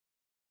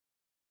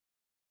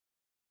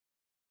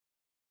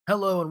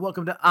Hello and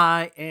welcome to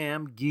I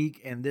Am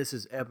Geek, and this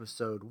is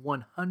episode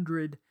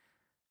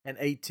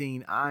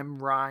 118. I'm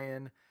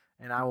Ryan,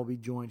 and I will be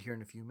joined here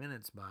in a few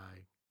minutes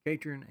by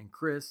Katrin and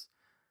Chris,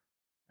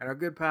 and our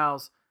good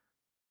pals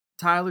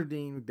Tyler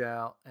Dean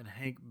McDowell and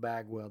Hank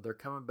Bagwell. They're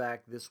coming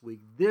back this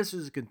week. This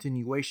is a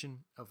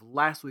continuation of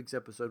last week's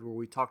episode where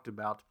we talked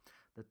about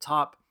the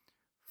top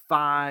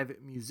 5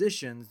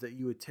 musicians that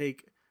you would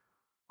take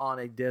on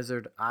a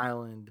desert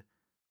island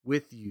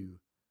with you.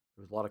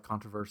 There was a lot of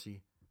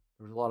controversy.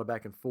 There was a lot of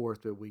back and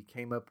forth, but we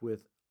came up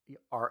with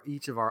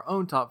each of our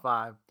own top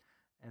 5,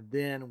 and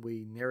then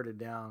we narrowed it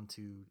down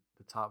to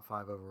the top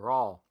 5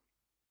 overall,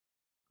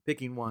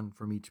 picking one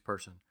from each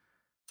person.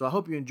 So I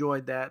hope you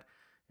enjoyed that.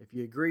 If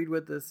you agreed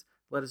with us,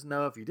 let us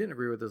know. If you didn't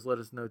agree with us, let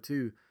us know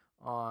too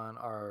on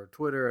our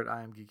Twitter at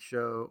I Am Geek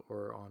Show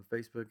or on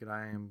Facebook at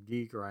I Am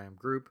Geek or I Am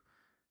Group.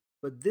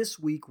 But this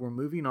week we're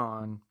moving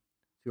on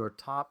to our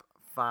top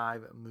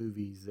 5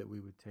 movies that we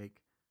would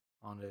take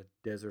on a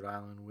desert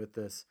island with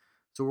us.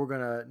 So we're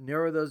going to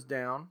narrow those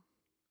down.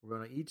 We're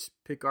going to each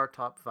pick our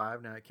top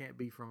 5. Now, it can't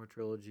be from a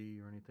trilogy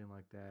or anything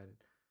like that.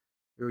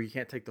 Or you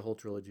can't take the whole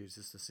trilogy. It's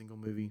just a single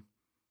movie.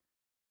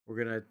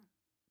 We're going to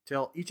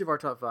tell each of our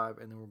top 5,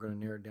 and then we're going to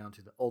narrow it down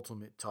to the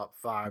ultimate top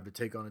 5 to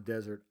take on a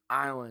desert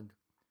island.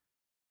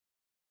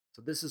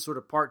 So this is sort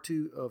of part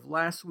 2 of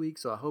last week,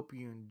 so I hope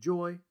you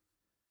enjoy.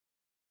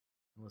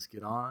 And let's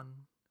get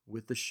on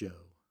with the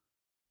show.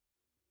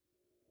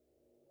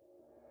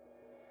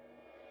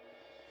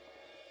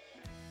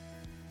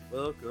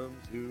 Welcome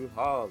to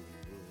Hollywood.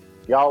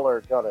 Y'all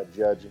are gonna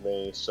judge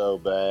me so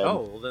bad.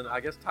 Oh, well then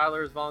I guess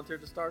Tyler has volunteered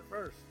to start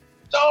first.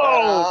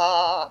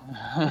 Oh!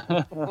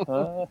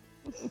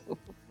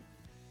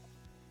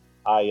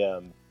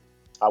 I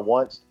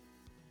once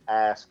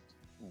asked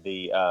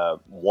the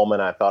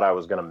woman I thought I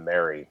was gonna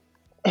marry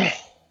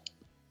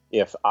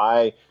if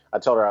I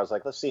told her, I was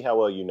like, let's see how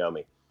well you know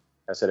me.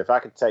 I said, if I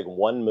could take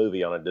one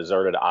movie on a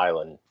deserted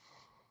island,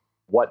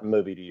 what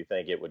movie do you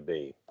think it would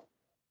be?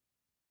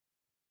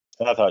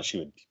 And I thought she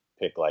would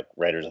pick like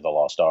Raiders of the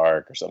Lost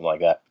Ark or something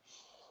like that.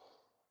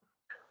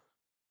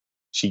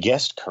 She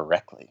guessed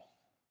correctly.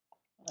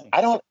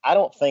 Nice. I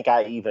don't think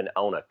I even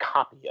own a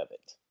copy of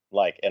it.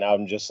 Like, and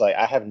I'm just like,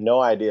 I have no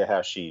idea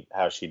how she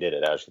did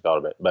it, how she thought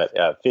of it.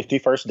 But 50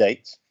 First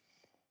Dates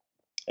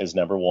is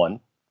number 1.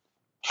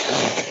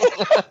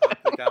 I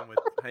think I'm with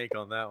Hank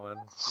on that one.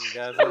 You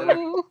guys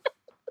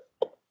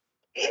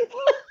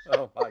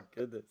Oh my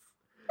goodness.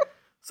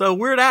 So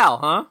Weird Al,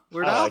 huh?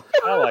 Weird Al?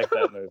 I like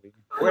that movie.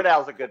 Weird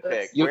Al's a good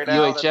pick.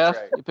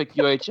 UHF? You picked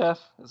UHF?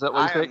 Is that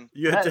what you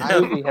picked?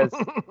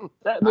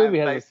 That movie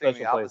has a special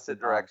the opposite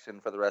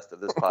direction for the rest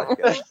of this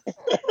podcast.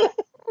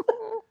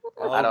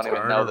 I don't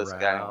even know this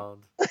guy.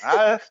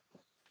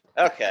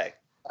 Okay.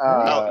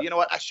 You know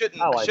what? I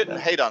shouldn't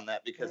hate on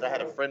that because I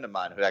had a friend of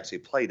mine who actually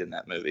played in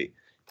that movie.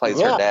 Plays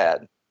her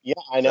dad. Yeah,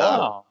 I know.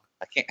 So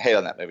I can't hate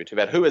on that movie too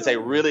bad. Who is a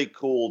really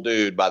cool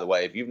dude, by the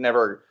way. If you've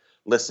never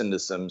listened to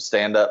some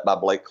stand-up by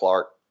Blake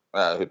Clark,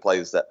 who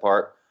plays that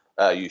part,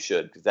 you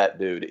should, because that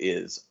dude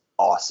is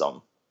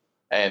awesome.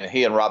 And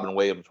he and Robin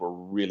Williams were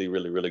really,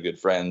 really, really good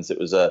friends. It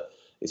was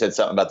he said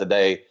something about the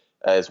day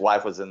his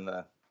wife was in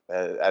the.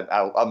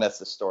 I'll mess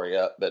this story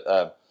up,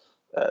 but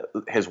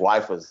his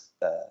wife was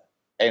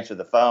answered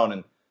the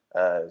phone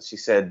and she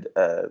said,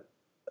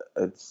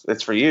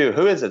 "It's for you.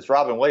 Who is it? It's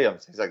Robin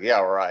Williams." He's like,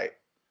 "Yeah, right."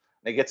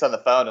 And he gets on the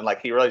phone and like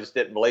he really just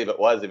didn't believe it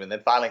was him. And then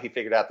finally he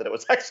figured out that it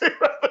was actually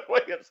Robin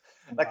Williams.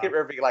 And I can't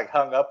remember if he like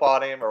hung up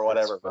on him or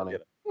whatever. But, you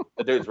know,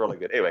 the dude's really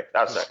good. Anyway,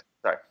 I'm sorry.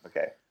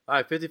 Okay. All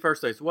right, 50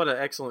 First Dates. What an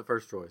excellent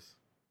first choice.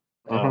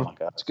 Oh my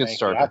God, it's a good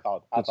start. I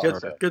thought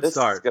good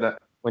start.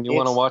 When you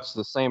want to watch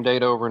the same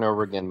date over and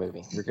over again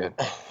movie, you're good.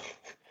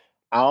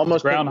 I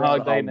almost picked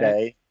Groundhog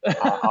Day.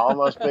 I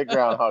almost picked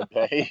Groundhog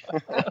Day.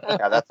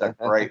 Yeah, that's a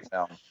great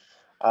film.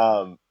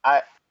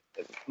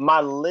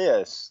 My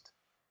list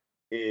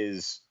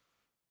is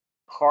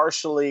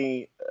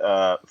partially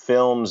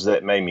films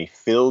that made me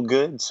feel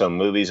good, so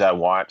movies I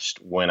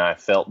watched when I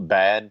felt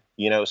bad,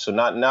 so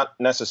not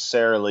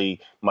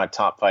necessarily my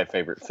top 5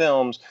 favorite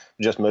films,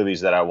 just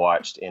movies that I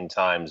watched in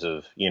times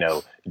of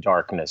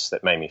darkness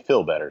that made me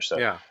feel better. So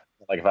yeah,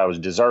 like if I was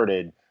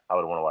deserted, I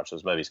would want to watch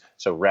those movies.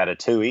 So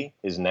Ratatouille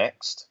is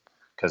next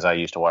because I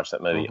used to watch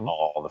that movie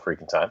all the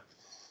freaking time.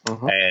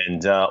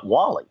 And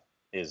WALL-E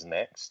is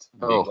next.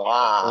 I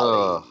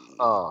know.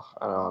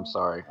 I'm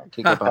sorry. I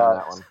can't get behind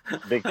that one.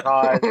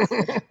 Because,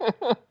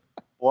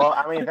 well,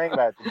 I mean, think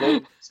about it. The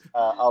dude's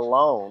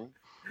alone.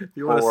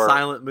 You want a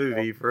silent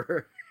movie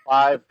for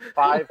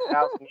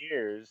 5,000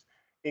 years.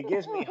 It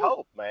gives me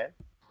hope, man.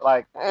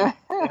 Like, it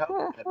gives me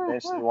hope that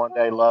eventually one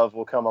day love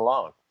will come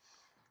along.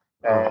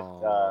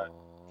 And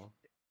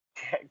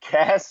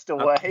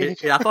Castaway.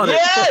 I thought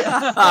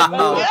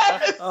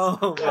yes!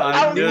 Oh my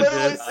I'm goodness.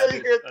 literally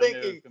sitting here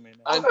thinking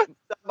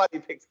somebody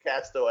picks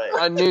Castaway.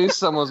 I knew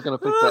someone was going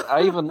to pick that.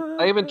 I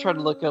even tried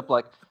to look up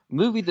like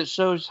movie that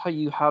shows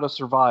how to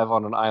survive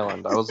on an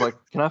island. I was like,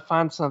 can I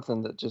find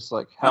something that just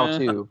like how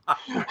to?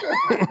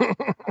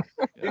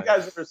 You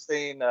guys ever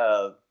seen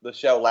the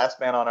show Last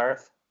Man on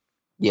Earth?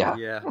 Yeah.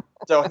 Yeah.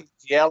 So he's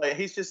yelling.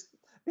 He's just,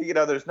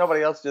 there's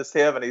nobody else, just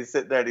him, and he's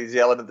sitting there and he's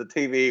yelling at the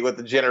TV with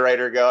the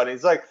generator going.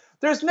 He's like,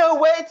 "There's no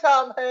way,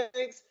 Tom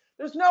Hanks.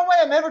 There's no way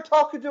I'm ever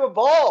talking to a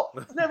ball.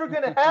 It's never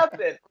going to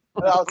happen."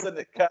 And all of a sudden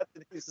it cuts,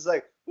 and he's just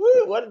like,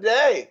 "Woo, what a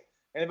day!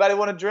 Anybody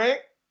want a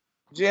drink?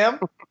 Jim,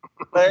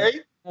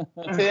 Larry,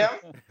 Tim?"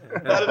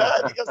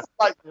 Da-da-da. He goes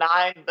like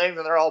 9 things,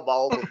 and they're all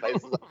balls with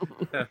faces.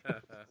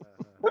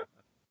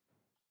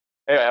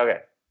 Anyway, okay.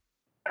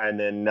 And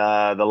then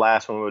the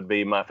last one would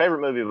be my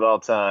favorite movie of all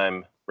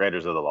time,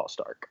 Raiders of the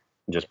Lost Ark,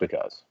 just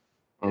because.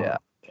 Yeah.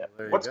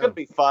 There you What's go. going to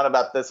be fun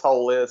about this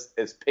whole list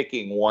is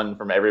picking one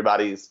from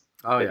everybody's.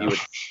 Oh, that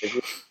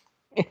yeah.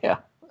 Yeah.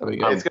 There we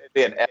go. It's going to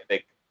be an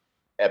epic.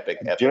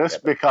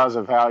 Just because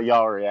of how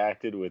y'all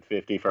reacted with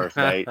 50 First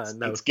Dates,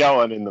 No. it's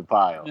going in the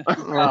pile.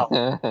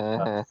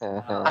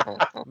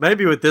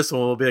 Maybe with this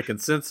one, will be a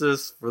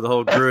consensus for the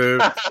whole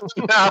group.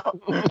 No.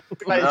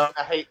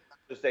 I hate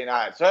Thursday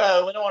nights.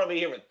 So we don't want to be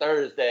here for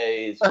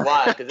Thursdays.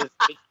 Why? Because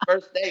it's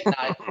first date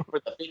night for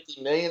the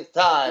 50 millionth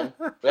time.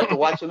 We have to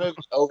watch a movie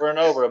over and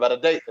over about a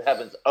date that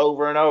happens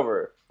over and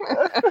over.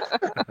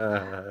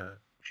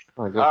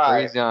 I'll go All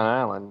crazy on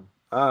Island.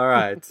 All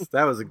right.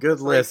 That was a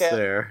good list Recap.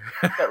 there.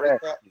 That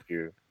recap.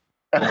 You.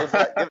 Give us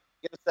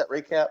that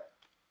recap.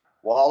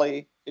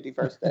 Wally, 50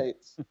 First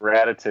Dates.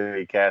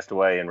 Ratatouille,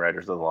 Castaway, and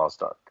Raiders of the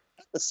Lost Ark.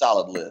 A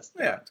solid list.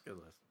 Yeah, it's a good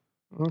list.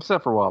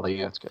 Except for Wally,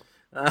 yeah, it's good.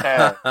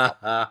 I'd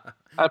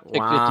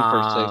pick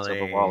 51st Dates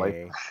over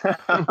Wally.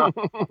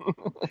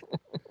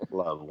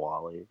 Love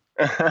Wally.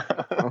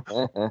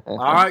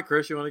 All right,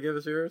 Chris, you want to give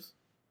us yours?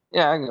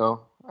 Yeah, I can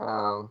go.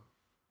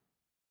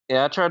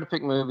 Yeah, I try to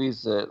pick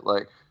movies that,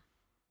 like,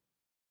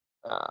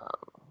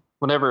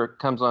 whenever it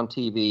comes on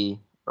TV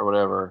or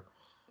whatever,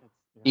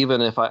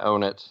 even if I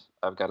own it,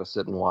 I've got to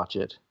sit and watch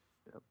it.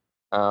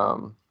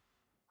 But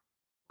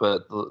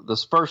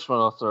this first one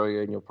I'll throw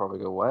you, and you'll probably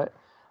go, what?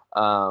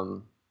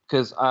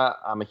 Because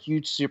I'm a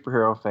huge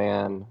superhero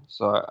fan,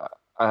 so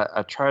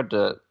I tried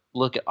to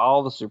look at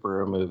all the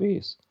superhero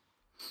movies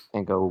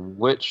and go,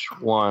 which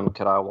one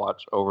could I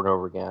watch over and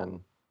over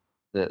again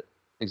that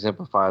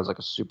exemplifies like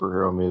a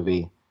superhero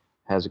movie,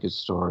 has a good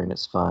story, and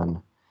it's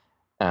fun.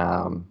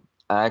 I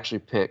actually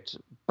picked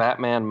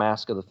Batman: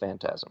 Mask of the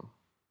Phantasm.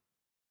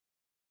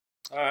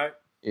 All right.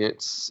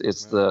 It's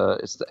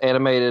the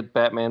animated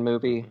Batman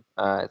movie.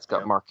 It's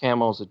got Mark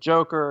Hamill as a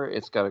Joker.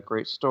 It's got a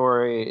great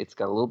story. It's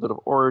got a little bit of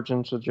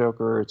origin to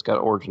Joker. It's got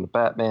origin to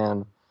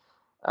Batman.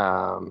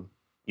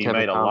 You Kevin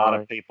made a lot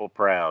Conroy. of people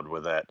proud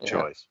with that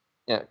choice.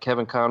 Yeah,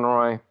 Kevin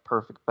Conroy,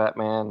 perfect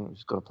Batman.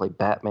 He's going to play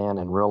Batman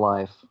in real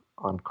life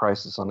on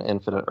Crisis on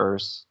Infinite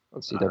Earths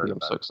on CW. I'm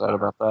so excied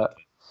about that.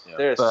 Yeah.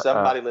 There's But,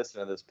 somebody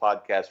listening to this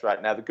podcast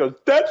right now that goes,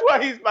 "That's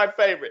why he's my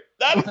favorite.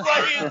 That's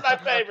why he is my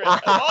favorite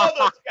of all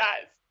those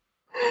guys."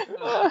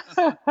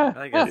 I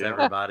think that's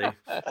everybody.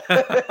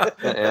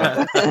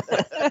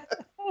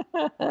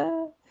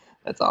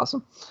 That's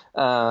awesome.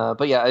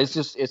 But yeah,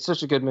 it's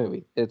such a good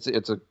movie. It's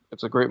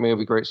a great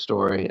movie, great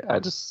story.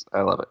 I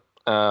love it.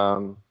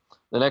 The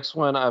next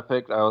one I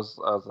picked, I was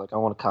like, I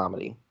want a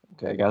comedy.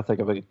 Okay, I gotta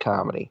think of a good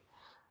comedy.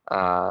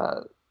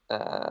 An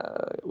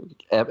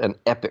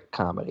epic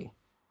comedy.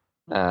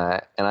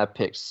 And I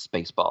picked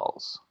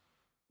Spaceballs.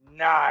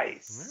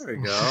 Nice. There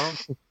we go.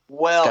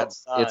 Well,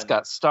 It's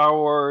got Star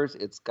Wars.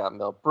 It's got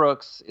Mel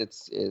Brooks.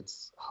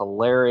 It's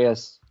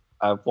hilarious.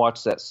 I've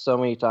watched that so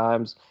many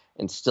times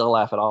and still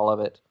laugh at all of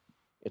it.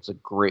 It's a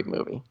great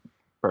movie.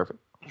 Perfect.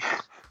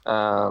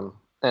 And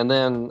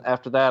then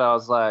after that, I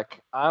was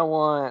like, I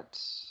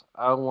want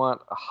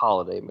a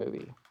holiday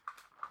movie.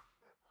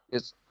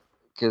 It's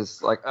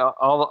because like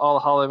all the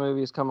holiday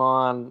movies come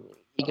on,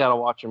 you gotta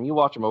watch them. You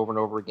watch them over and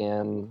over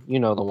again. You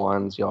know the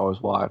ones you always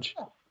watch.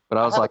 But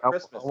I was like,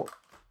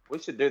 we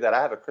should do that.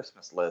 I have a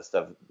Christmas list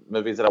of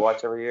movies that I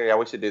watch every year. Yeah,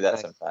 we should do that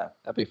Nice. sometime.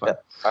 that'd be fun. Yeah.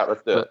 All right,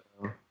 let's do it.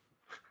 But,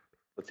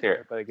 Let's hear it.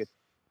 Everybody gets,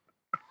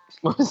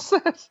 what was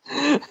that?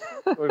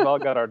 we've all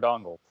got our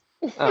dongles.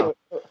 Oh,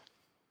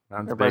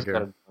 Sounds everybody's bigger.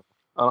 got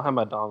I don't have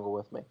my dongle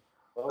with me.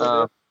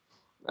 Well,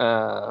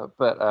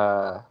 But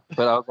I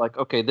was like,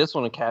 okay, this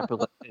one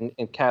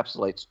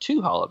encapsulates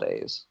 2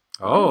 holidays.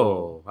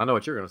 Oh, I know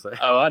what you're going to say.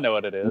 Oh, I know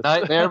what it is.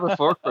 Nightmare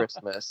Before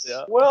Christmas.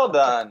 Yeah. well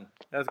done.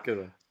 That's a good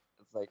one.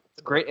 It's like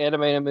it's a great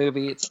animated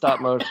movie. It's stop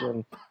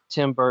motion.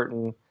 Tim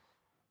Burton.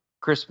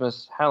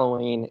 Christmas,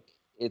 Halloween.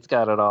 It's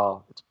got it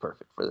all. It's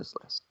perfect for this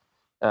list.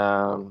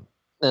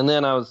 And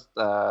then I was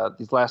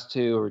these last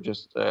 2 were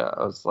just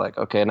I was like,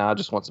 okay, now I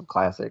just want some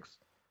classics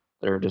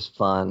that are just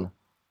fun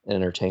and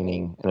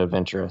entertaining and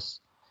adventurous.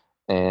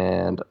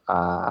 And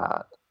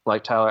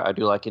like Tyler, I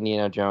do like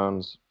Indiana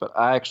Jones, but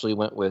I actually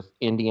went with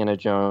Indiana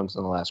Jones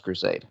and the Last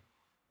Crusade.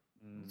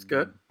 It's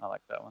good. I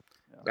like that one.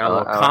 Yeah. Got a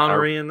little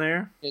Connery in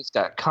there. It's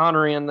got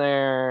Connery in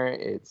there.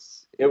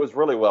 It was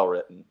really well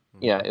written.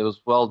 Yeah, it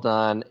was well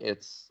done.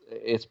 It's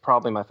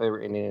probably my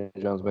favorite Indiana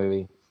Jones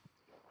movie.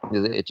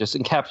 It just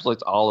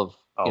encapsulates all of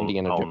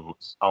Indiana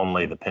Jones.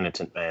 Only the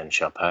penitent man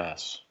shall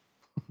pass.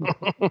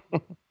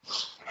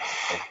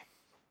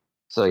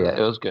 So yeah,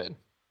 it was good.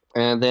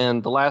 And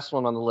then the last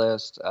one on the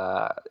list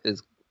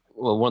is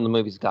one of the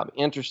movies that got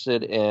me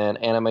interested in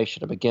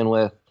animation to begin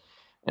with,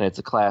 and it's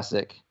a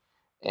classic,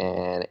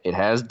 and it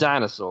has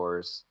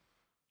dinosaurs.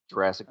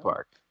 Jurassic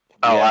Park.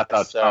 Oh, Yes, I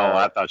thought. sir. Oh,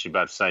 I thought you were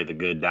about to say the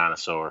good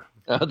dinosaur.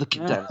 The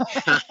good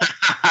dinosaurs.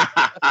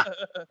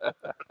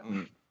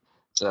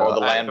 So, Or The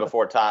Land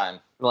Before Time.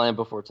 The Land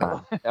Before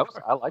Time.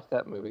 I like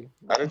that movie.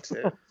 I did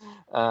too.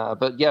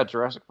 But yeah,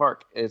 Jurassic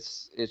Park.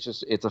 It's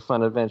a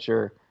fun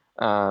adventure.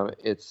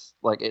 It's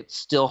like it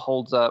still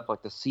holds up.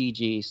 Like the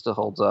CG still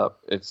holds up.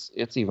 It's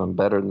even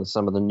better than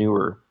some of the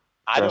newer.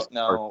 I don't Jurassic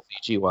Park know.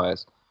 CG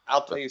wise.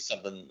 I'll tell you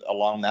something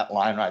along that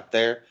line right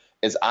there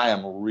is I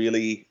am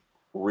really,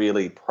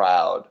 really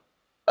proud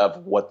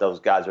of what those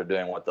guys are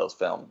doing with those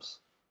films.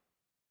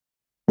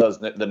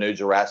 The new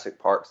Jurassic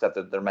Park stuff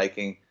that they're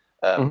making.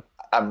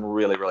 I'm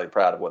really, really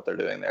proud of what they're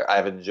doing there.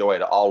 I've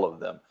enjoyed all of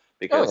them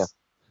because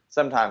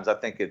sometimes I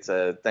think it's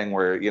a thing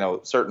where,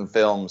 certain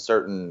films,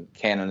 certain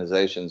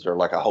canonizations are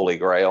like a holy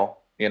grail,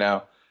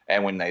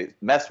 and when they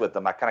mess with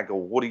them, I kind of go,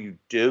 what are you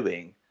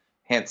doing?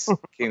 Hence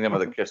Kingdom of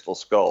the Crystal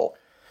Skull.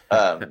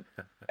 And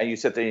you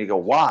sit there and you go,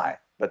 why?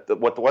 But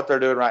what they're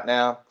doing right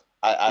now,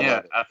 I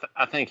love it.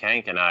 I think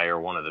Hank and I are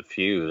one of the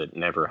few that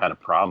never had a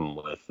problem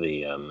with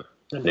the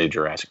new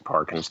Jurassic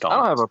Park I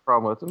installment. don't have a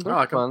problem with them. They're I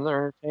like 'em. fun.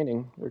 They're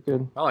entertaining. They're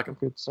good. I like them.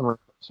 Good summer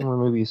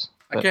movies.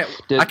 I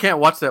can't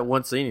watch that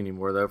one scene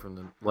anymore though from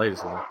the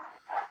latest one.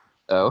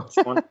 Oh,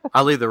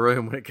 I leave the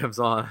room when it comes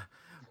on.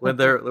 When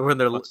they're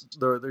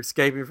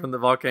escaping from the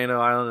volcano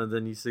island, and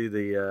then you see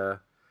the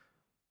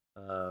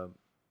the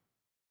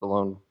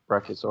lone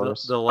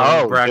Brachiosaurus. the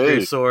lone Oh,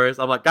 Brachiosaurus.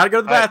 I'm like, gotta go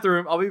to the Hey.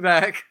 bathroom. I'll be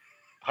back.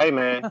 Hey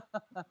man,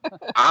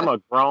 I'm a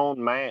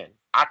grown man.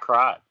 I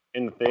cried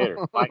in the theater.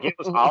 Like it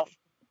was awful.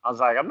 I was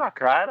like, I'm not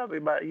crying. I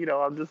mean,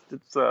 I'm just.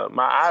 It's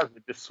my eyes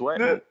are just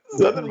sweating.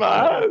 Something in my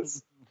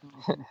eyes.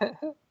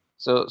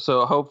 So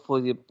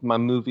hopefully my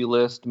movie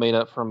list made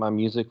up for my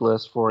music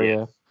list for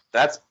you.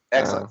 That's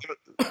excellent.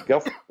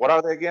 Go. What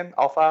are they again?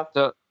 All five?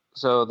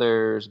 So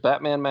there's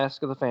Batman: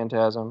 Mask of the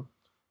Phantasm,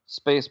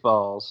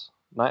 Spaceballs,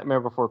 Nightmare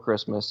Before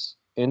Christmas,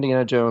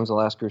 Indiana Jones: The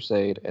Last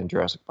Crusade, and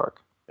Jurassic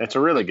Park. It's a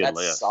really good That's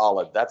list.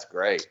 solid. That's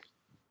great.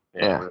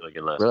 Yeah, really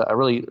good list. I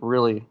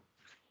really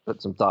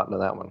put some thought into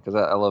that one because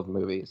I love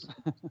movies.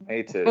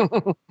 Me too.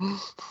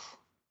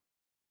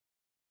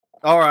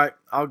 All right,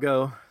 I'll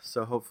go.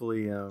 So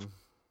hopefully, you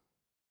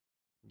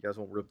guys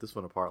won't rip this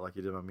one apart like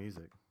you did my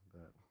music.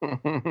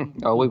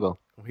 Oh, we will.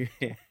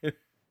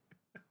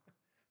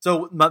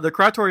 So the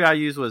criteria I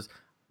used was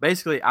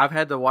basically I've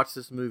had to watch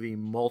this movie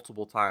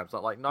multiple times,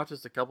 not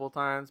just a couple of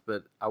times,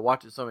 but I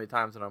watch it so many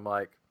times and I'm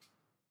like,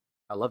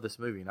 I love this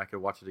movie and I could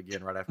watch it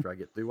again right after I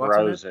get through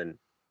watching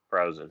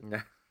Frozen.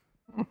 it.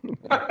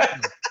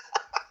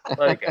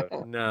 Let it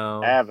go.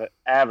 No,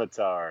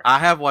 Avatar. I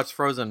have watched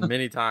Frozen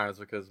many times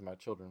because of my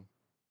children.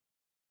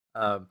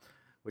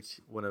 Which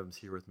one of them's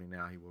here with me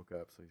now. He woke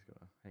up, so he's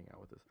gonna hang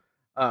out with us.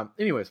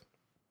 Anyways,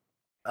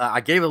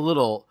 I gave a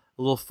little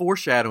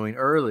foreshadowing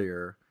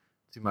earlier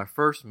to my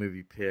first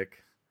movie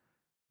pick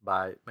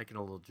by making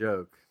a little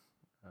joke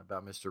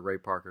about Mr. Ray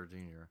Parker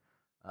Jr.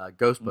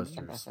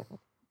 Ghostbusters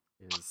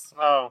is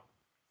Oh,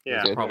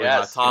 yeah. Good. probably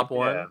Yes. my top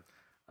one.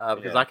 Yeah.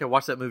 Because I can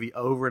watch that movie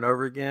over and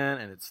over again,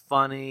 and it's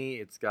funny.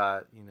 It's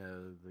got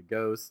the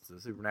ghosts,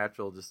 the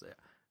supernatural. Just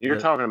You're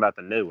Yeah. talking about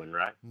the new one,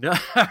 right? no,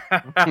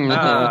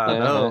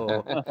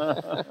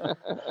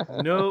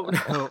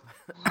 no.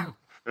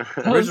 Those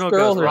Original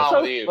girls Ghostbusters. are Wrong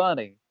so with you.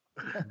 funny.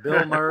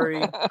 Bill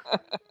Murray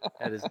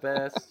at his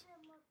best.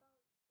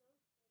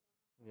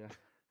 Yeah,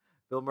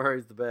 Bill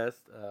Murray's the best.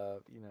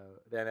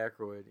 Dan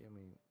Aykroyd. I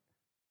mean,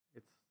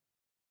 it's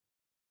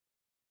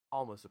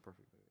almost a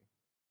perfect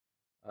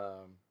movie.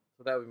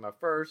 So that would be my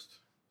first.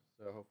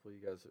 So hopefully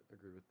you guys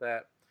agree with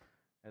that.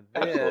 And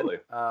then Absolutely.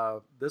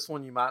 this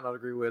one you might not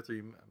agree with, or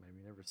you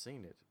maybe never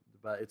seen it,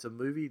 but it's a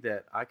movie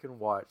that I can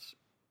watch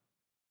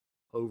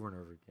over and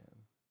over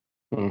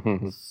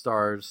again. It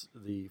stars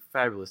the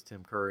fabulous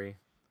Tim Curry.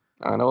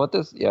 I know what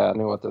this. Yeah, I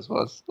knew what this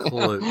was.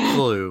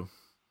 Clue,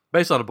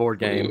 based on a board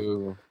game.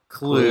 Clue.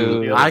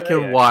 Clue. Clue. I Yeah,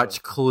 can yeah.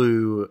 watch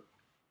Clue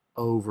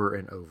over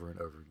and over and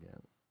over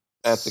again.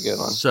 That's a good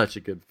one. Such a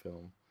good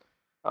film.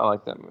 I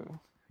like that movie.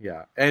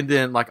 Yeah, and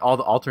then like all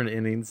the alternate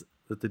endings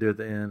that they do at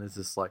the end is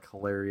just like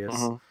hilarious.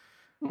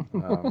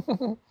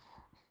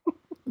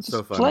 It's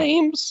so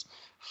funny.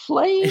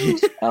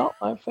 Flames out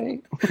my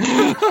face.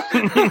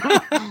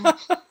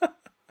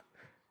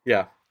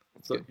 Yeah.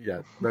 So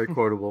yeah, very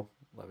quotable.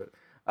 Love it.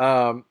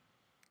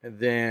 And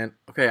then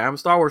I'm a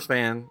Star Wars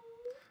fan,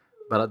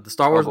 but the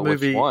Star Wars but which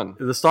movie, one?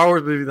 the Star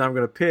Wars movie that I'm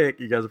going to pick,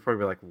 you guys are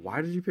probably like,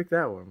 why did you pick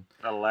that one?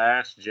 The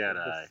Last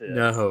Jedi.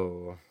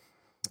 No.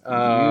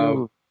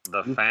 The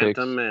You Phantom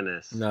picked-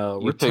 Menace. No.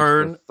 You picked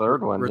Return. the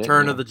third one.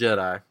 Return didn't of the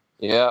Jedi.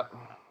 you? Yeah,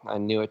 I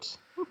knew it.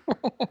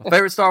 My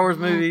favorite Star Wars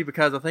movie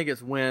because I think it's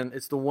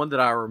the one that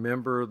I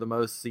remember the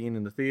most seeing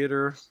in the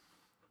theater.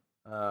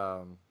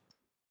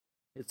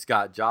 It's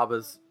got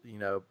Jabba's,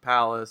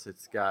 palace.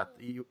 It's got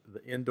the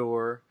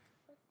indoor.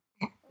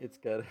 It's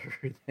got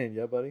everything.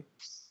 Yeah, buddy.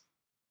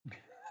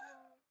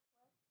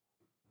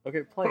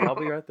 Okay, play. I'll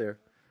be right there.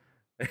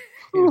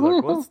 was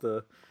like, "What's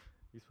the?"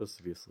 He's supposed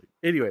to be asleep.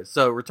 Anyway,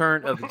 so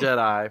Return of the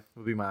Jedi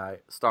would be my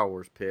Star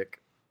Wars pick.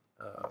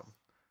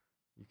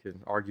 You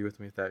can argue with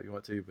me if that you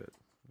want to, but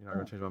you're not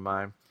going to change my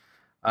mind.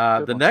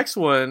 The next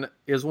one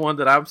is one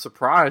that I'm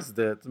surprised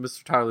that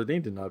Mr. Tyler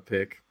Dean did not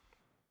pick,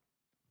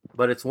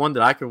 but it's one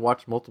that I can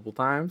watch multiple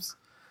times.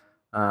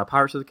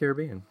 Pirates of the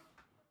Caribbean.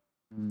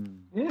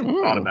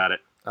 Thought about it.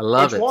 I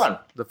love Which it. one?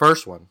 The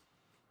first one.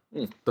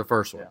 Mm. The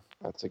first one.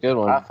 That's a good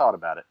one. I thought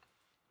about it.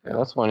 Yeah,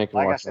 that's one you can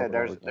Like I watch. said,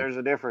 over and over again. there's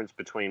a difference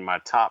between my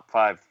top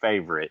 5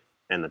 favorite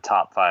and the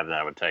top 5 that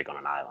I would take on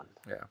an island.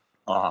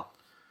 Uh-huh.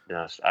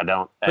 Yes, I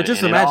don't. But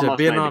just and it imagine almost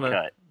being made on the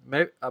cut.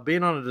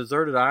 being on a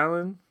deserted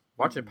island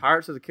watching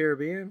Pirates of the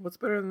Caribbean. What's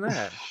better than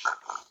that?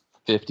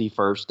 50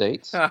 first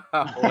dates. Oh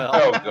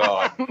Well,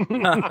 God!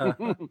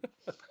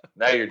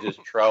 Now you're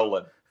just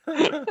trolling.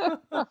 I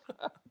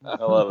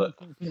love it.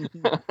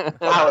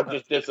 Tyler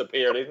just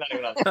disappeared. He's not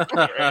even on the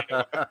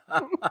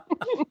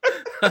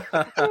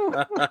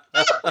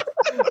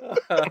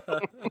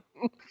anymore.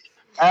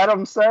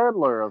 Adam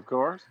Sandler, of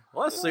course.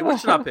 Let's see. What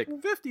should I pick?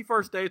 50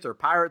 First Dates or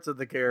Pirates of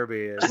the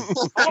Caribbean?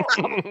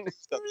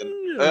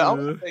 The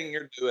only thing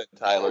you're doing,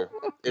 Tyler,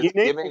 is Unique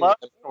giving love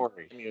them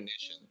story.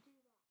 ammunition.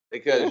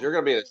 Because you're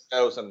going to be at a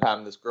show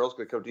sometime. This girl's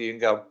going to come to you and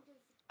go,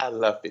 "I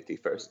love 50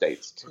 First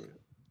Dates too."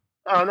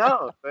 Oh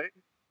no! See?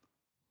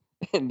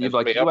 And you're That's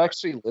like, me you up.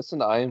 actually listen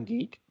to I Am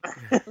Geek?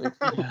 That's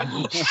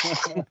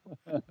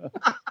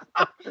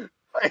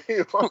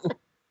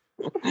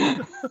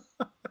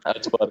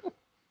funny.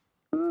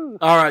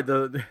 All right,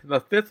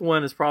 the fifth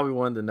one is probably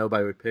one that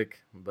nobody would pick,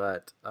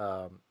 but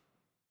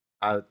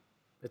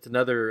it's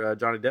another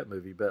Johnny Depp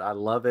movie, but I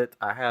love it.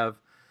 I have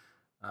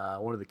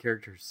one of the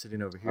characters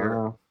sitting over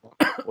here.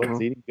 What's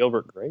eating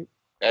Gilbert Grape?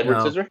 Edward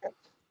No. Scissorhands?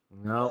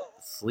 No,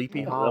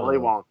 Sleepy Willy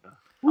Hollow. Wonka.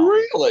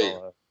 Really?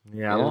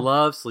 Yeah, I Yeah.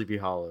 love Sleepy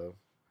Hollow.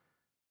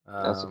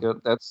 That's a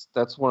good.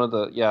 That's one of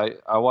the. Yeah,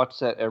 I watch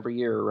that every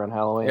year around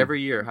Halloween.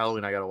 Every year,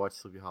 Halloween, I gotta watch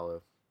Sleepy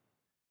Hollow.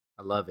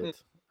 I love it.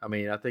 I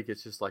mean, I think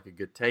it's just like a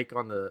good take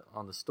on the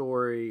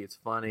story. It's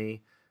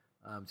funny.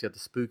 It's got the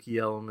spooky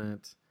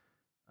element.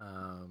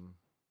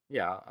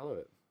 Yeah, I love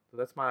it. So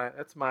that's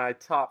my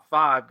top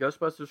 5: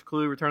 Ghostbusters,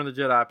 Clue, Return of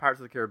the Jedi, Pirates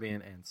of the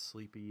Caribbean, and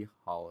Sleepy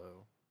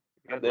Hollow.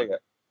 I dig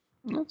it.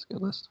 That's a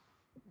good list.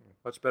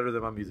 Much better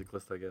than my music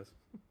list, I guess.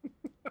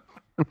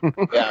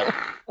 Yeah,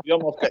 you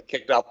almost got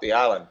kicked off the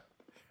island.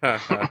 All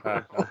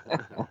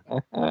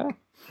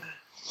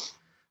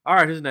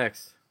right, who's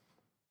next?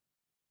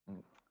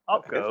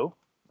 I'll go.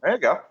 There you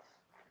go.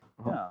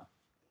 Yeah.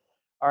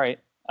 All right.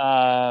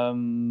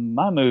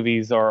 My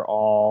movies are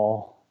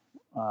all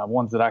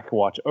ones that I could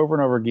watch over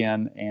and over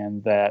again,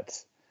 and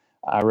that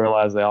I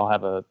realize they all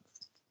have a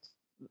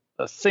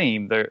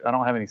theme. I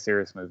don't have any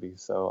serious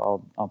movies,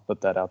 so I'll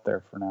put that out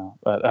there for now.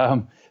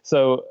 But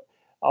so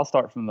I'll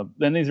start from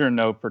then these are in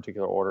no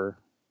particular order.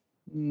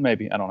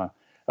 Maybe, I don't know.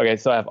 Okay,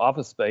 so I have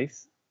Office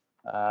Space.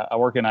 I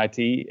work in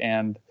IT,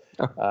 and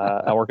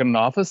I work in an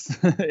office,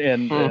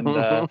 and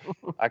I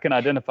can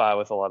identify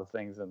with a lot of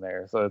things in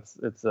there. So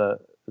it's a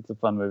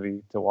fun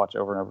movie to watch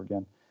over and over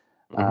again.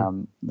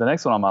 The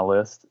next one on my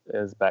list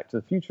is Back to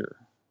the Future.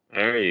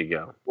 There you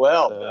go.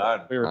 Well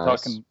done. We were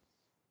Nice. talking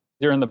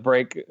during the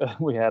break.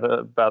 We had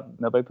about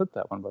nobody put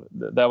that one, but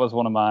that was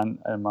one of mine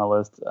in my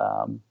list.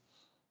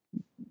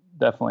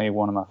 Definitely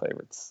one of my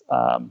favorites.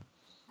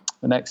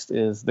 The next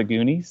is The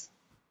Goonies.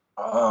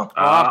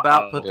 I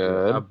about put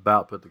Good.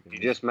 the You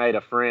just made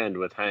a friend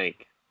with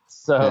Hank.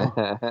 So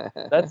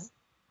that's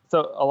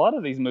so a lot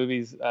of these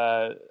movies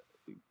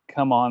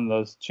come on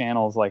those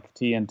channels like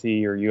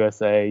TNT or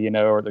USA,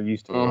 or they're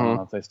used to. I don't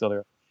know if they still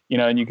do.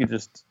 And you could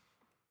just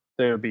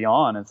they would be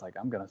on. And it's like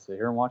I'm gonna sit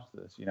here and watch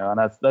this, and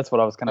that's what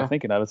I was kind of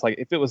thinking of. It's like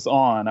if it was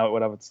on, I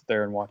would sit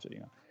there and watch it,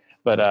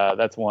 But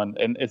that's one,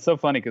 and it's so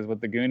funny because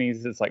with the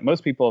Goonies, it's like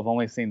most people have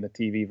only seen the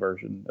TV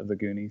version of the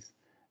Goonies,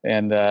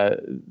 and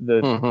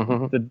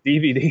the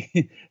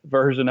DVD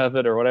version of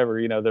it or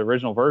whatever, the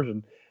original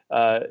version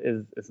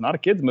is it's not a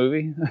kids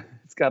movie.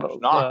 It's got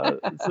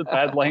it's a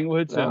bad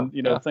language and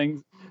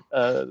things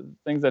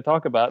they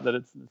talk about that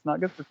it's not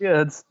good for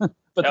kids.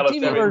 But Tell the us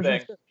TV version,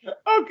 everything.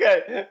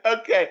 Okay.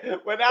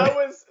 When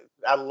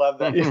I love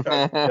that. You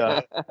start,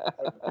 yeah.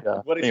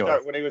 what did he Anyways.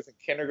 start when he was in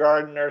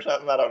kindergarten or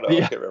something? I don't know.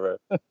 Yeah. I can't remember.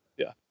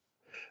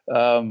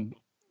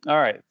 All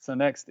right. So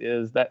next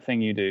is That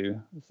Thing You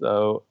Do.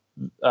 So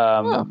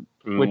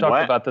we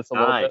talked about this a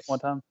little bit one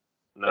time.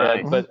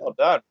 Nice. But Well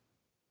done.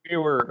 we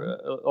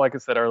were, like I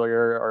said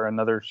earlier, or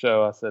another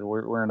show, I said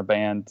we're in a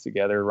band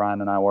together.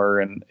 Ryan and I were,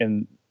 and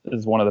it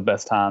was one of the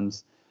best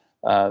times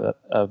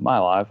of my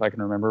life I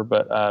can remember.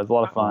 But it was a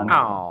lot of fun.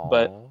 Aw.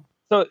 But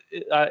so,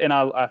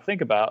 I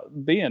think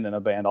about being in a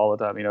band all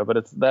the time,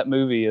 But that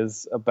movie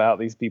is about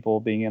these people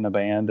being in a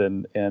band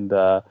and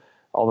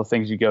all the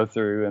things you go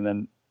through, and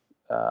then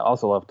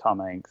also love Tom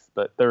Hanks.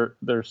 But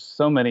there's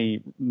so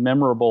many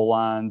memorable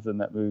lines in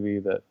that movie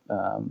that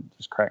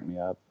just crack me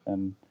up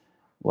and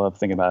love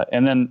thinking about it.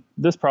 And then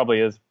this probably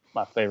is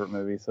my favorite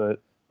movie, so it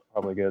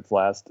probably gets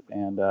last,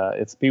 and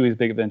it's Pee-wee's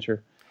Big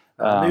Adventure.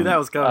 I knew that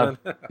was coming.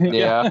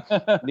 Yeah.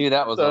 Knew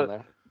that was So- on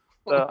there.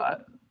 So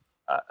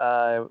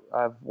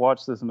I've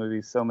watched this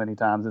movie so many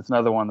times. It's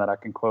another one that I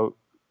can quote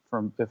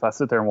from. If I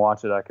sit there and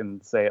watch it, I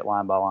can say it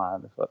line by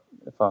line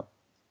if I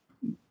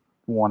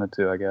wanted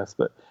to, I guess.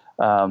 But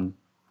I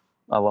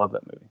love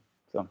that movie.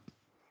 So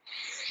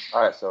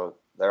All right, so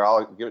they're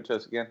all give it to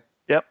us again.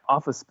 yep,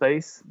 Office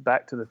Space,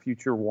 Back to the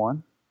Future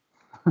 1,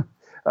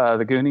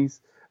 The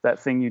Goonies, That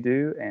Thing You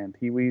Do, and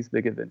Pee-wee's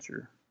Big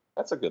Adventure.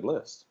 That's a good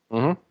list.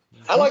 Mhm.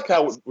 I like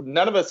how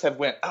none of us have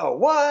went. Oh,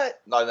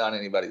 what? Not on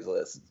anybody's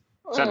list.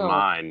 Except Oh.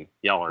 mine.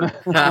 Y'all are.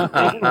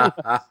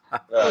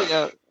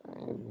 Yeah.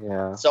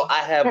 Yeah. So I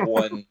have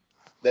one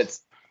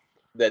it's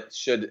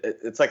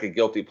like a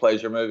guilty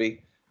pleasure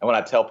movie. And when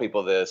I tell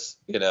people this,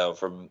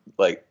 from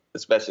like,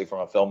 especially from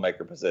a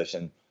filmmaker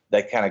position,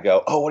 they kind of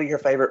go, "Oh, what are your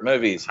favorite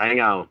movies?" Hang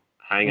on.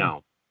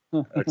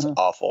 It's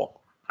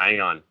awful.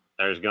 Hang on.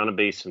 There's going to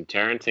be some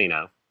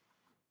Tarantino.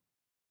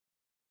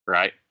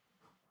 Right?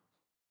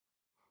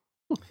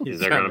 Is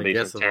there going to be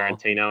some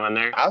Tarantino in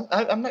there?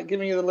 I'm not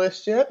giving you the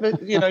list yet,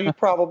 but you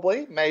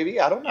probably, maybe,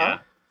 I don't know. Yeah.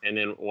 And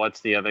then what's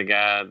the other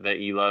guy that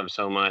you love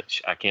so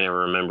much? I can't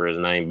ever remember his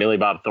name. Billy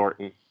Bob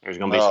Thornton. There's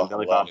going to be some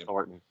Billy love Bob him.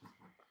 Thornton.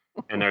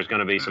 And there's going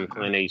to be some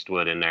Clint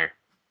Eastwood in there.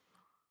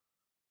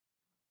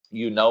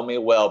 You know me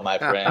well, my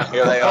friend.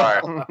 Here they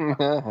are.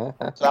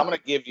 So I'm going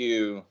to give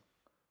you.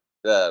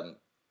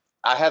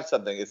 I have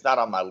something. It's not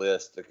on my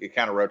list. It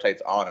kind of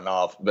rotates on and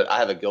off. But I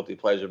have a guilty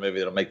pleasure movie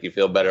that'll make you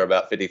feel better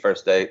about 50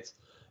 First Dates.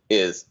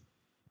 It's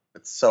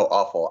so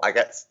awful. I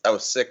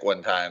was sick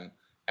one time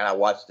and I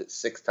watched it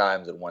 6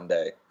 times in one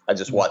day. I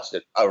just watched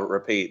it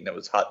repeat, and it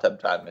was Hot Tub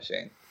Time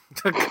Machine.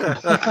 Oh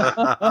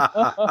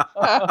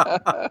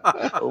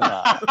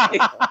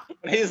my.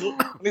 when he's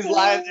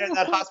lying there in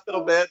that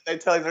hospital bed, they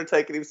tell him they're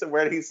taking him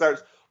somewhere, and he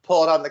starts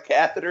pulling on the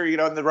catheter,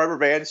 and the rubber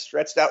band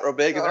stretched out real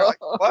big, and they're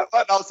like, what?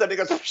 And all of a sudden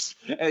he goes,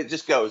 and it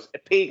just goes,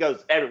 pee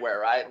goes everywhere,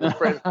 right? And his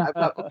friend,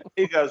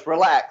 he goes,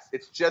 relax,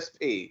 it's just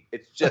pee.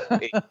 It's just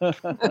pee. He's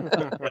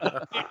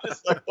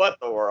just like, what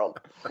in the world?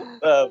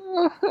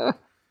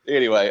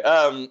 Anyway,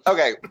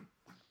 okay.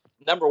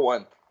 Number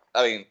 1,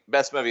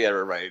 best movie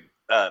ever made,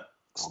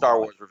 Star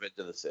Wars Revenge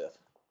of the Sith.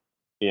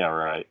 Yeah,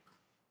 right.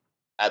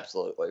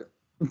 Absolutely.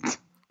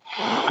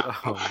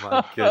 Oh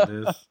my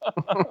goodness.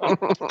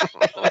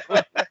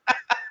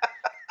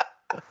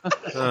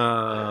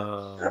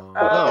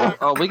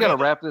 Oh, we got to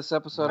wrap this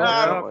episode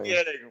up. don't I'm we?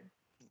 kidding.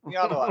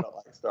 Y'all know I don't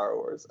like Star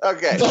Wars.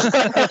 Okay.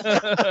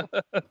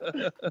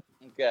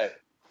 Okay.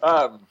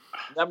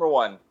 Number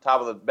 1,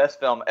 top of the best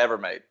film ever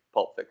made,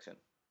 Pulp Fiction.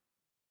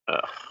 Ugh.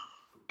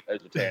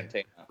 There's your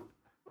Tarantino.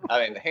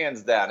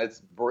 Hands down,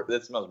 it's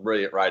the most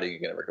brilliant writing you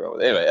can ever come up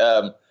with. Anyway,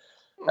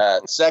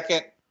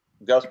 second,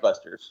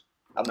 Ghostbusters.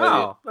 I'm with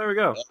Oh, there we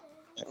go.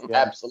 you.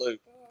 Absolute,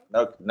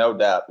 no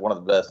doubt, one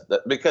of the best.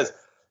 Because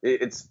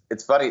it's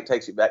funny. It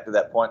takes you back to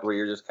that point where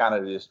you're just kind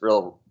of just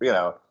real,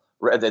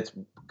 it's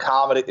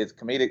comedy, it's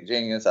comedic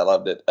genius. I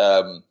loved it.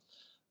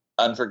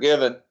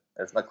 Unforgiven.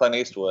 There's my Clint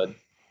Eastwood.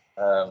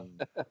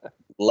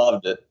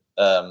 Loved it.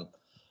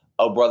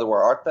 Oh Brother,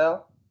 Where Art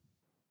Thou?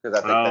 Because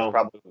I think that's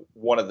probably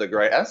one of the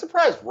great. I'm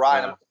surprised,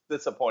 Ryan. I'm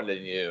disappointed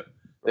in you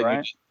that you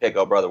didn't pick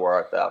Oh Brother, Where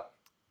Art Thou?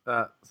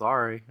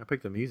 Sorry, I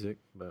picked the music,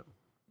 but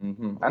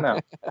I know.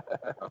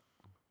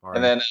 sorry.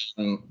 And then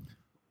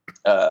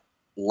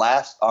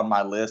last on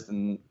my list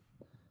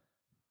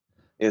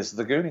is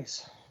The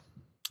Goonies.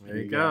 there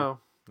you go.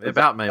 It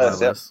about made my That's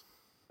it. list.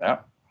 Yeah.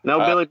 No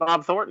Billy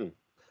Bob Thornton.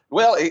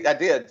 Well, I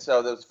did.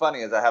 So what's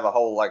funny is I have a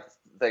whole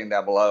thing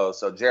down below.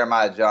 So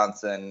Jeremiah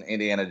Johnson,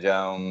 Indiana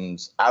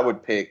Jones. I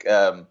would pick.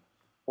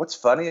 What's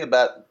funny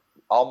about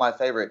all my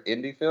favorite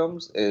indie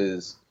films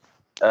is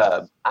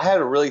I had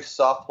a really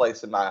soft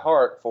place in my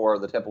heart for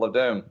The Temple of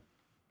Doom.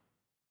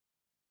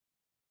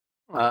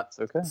 It's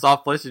okay.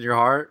 Soft place in your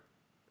heart.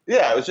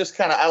 Yeah, it was just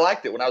kind of. I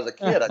liked it when I was a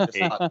kid. I just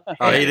thought.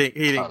 Oh, he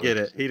didn't get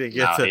it. He didn't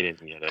get No, it. he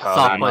didn't get it.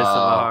 Soft place in my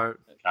heart.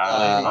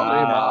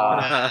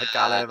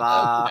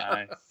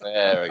 Kalima.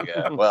 There we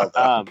go. Well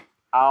done.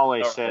 I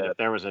always said if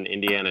there was an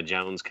Indiana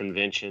Jones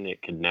convention,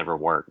 it could never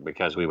work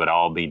because we would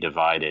all be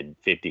divided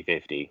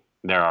 50-50.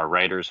 There are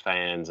Raiders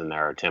fans and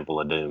there are Temple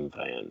of Doom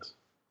fans.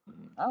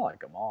 I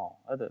like them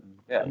all. I didn't.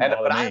 Yeah, didn't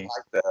bother but I me.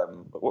 liked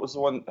what was the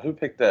one who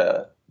picked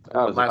the?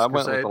 I Last went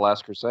with Crusade? The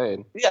Last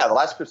Crusade. Yeah, The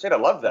Last Crusade. I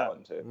love that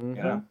one too.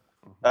 Mhm.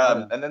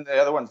 And then the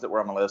other ones that were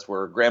on my list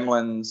were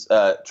Gremlins.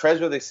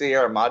 Treasure of the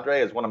Sierra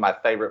Madre is one of my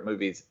favorite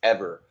movies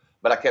ever.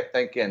 But I kept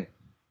thinking,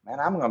 man,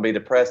 I'm going to be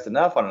depressed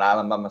enough on an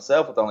island by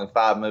myself with only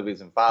 5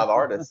 movies and 5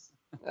 artists.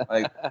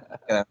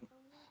 And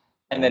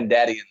then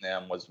Daddy and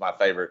Them was my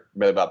favorite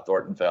Billy Bob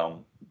Thornton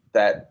film.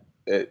 That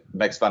it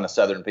makes fun of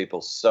Southern people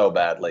so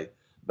badly,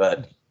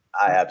 but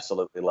I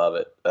absolutely love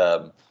it.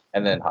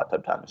 And then Hot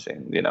Tub Time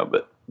Machine,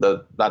 but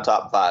my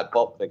top 5: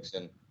 Pulp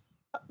Fiction,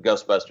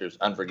 Ghostbusters,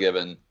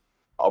 Unforgiven,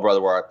 All Brother,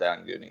 Where Art Thou,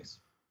 and Goonies.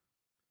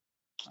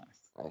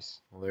 Nice.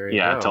 Well, there you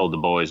Yeah, go. I told the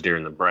boys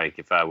during the break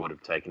if I would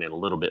have taken it a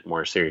little bit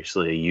more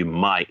seriously, you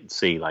might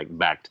see like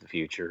Back to the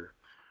Future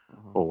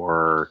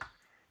or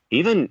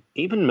even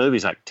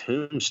movies like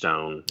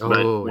Tombstone. Oh,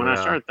 But when I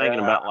yeah. started thinking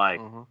about like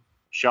Mhm.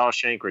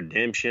 Shawshank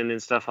Redemption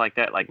and stuff like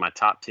that, like my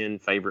top 10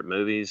 favorite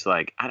movies,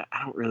 like I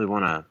don't really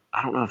want to.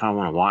 I don't know if I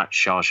want to watch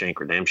Shawshank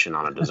Redemption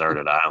on a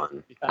deserted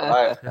island.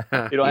 Right.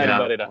 You don't have Yeah.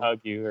 anybody to hug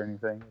you or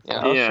anything. Yeah,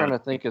 I was Yeah. trying to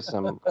think of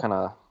some kind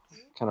of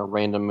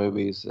random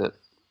movies that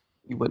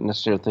you wouldn't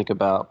necessarily think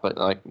about, but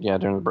like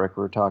during the break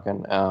we were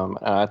talking, and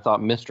I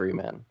thought Mystery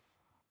Men.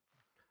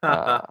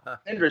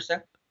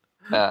 Interesting.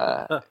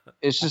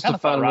 It's just I a kinda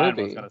thought fun Ryan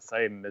movie. was going to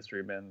say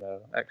Mystery Men,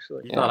 though,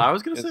 actually. You thought I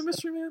was going to say It's-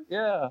 Mystery Man?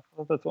 Yeah, I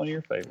thought that's one of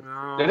your favorites.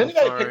 No, Did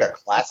anybody sorry. pick a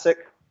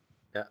classic?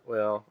 Yeah,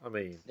 well, I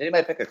mean, Did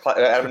anybody pick a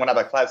classic? I mean, when I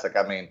by classic,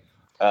 I mean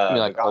You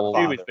like The old-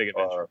 Godfather Huey's Big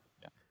Adventure.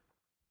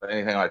 or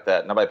anything like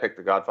that. Nobody picked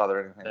The Godfather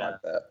or anything Yeah.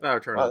 like that. no,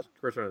 Return Well, of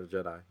the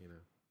Jedi, you know.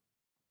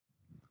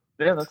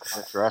 Yeah,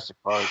 that's Jurassic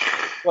Park.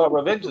 Well,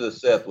 Revenge of the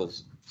Sith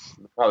was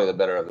probably the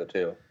better of the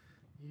two.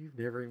 You've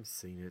never even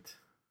seen it.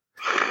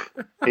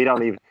 He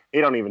don't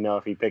even know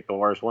if he picked the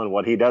worst one.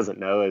 What he doesn't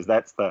know is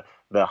that's the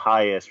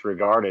highest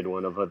regarded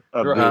one of the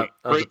Of the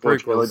prequel prequels.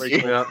 trilogy.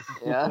 Yep.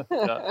 Yeah.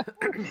 Yeah.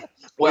 We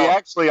Well,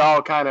 actually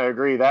all kind of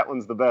agree that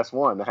one's the best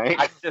one, Hank.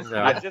 I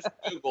just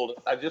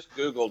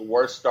googled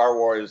worst Star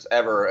Wars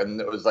ever,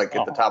 and it was like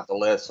at the top of the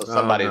list. So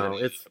somebody Oh,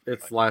 no,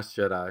 it's Last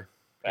Jedi.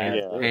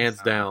 Yeah.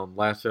 Hands down,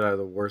 Last Jedi,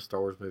 the worst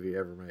Star Wars movie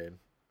ever made.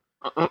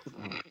 Oops,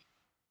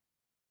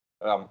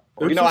 Oops,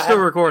 we're still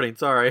recording.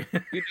 Sorry.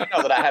 you do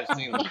know that I have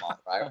seen them all,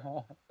 right?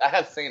 I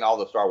have seen all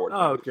the Star Wars.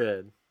 Oh, movies.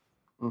 good.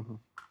 Mhm.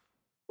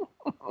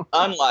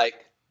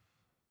 Unlike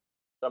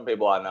some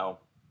people I know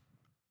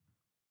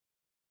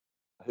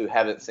who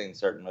haven't seen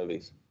certain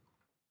movies.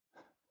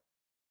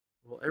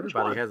 Well,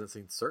 everybody one? hasn't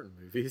seen certain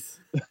movies.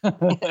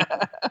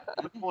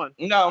 Which one?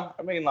 No,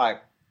 I mean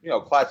like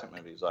classic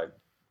movies like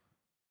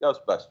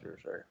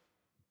Ghostbusters or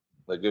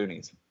The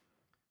Goonies.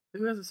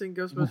 Who hasn't seen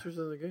Ghostbusters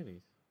and the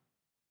Goonies?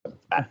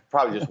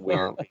 Probably just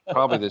weird.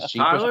 Probably the cheapest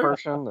Tyler?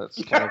 person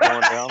that's kind of going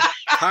down.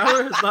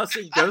 Tyler has not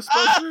seen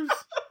Ghostbusters?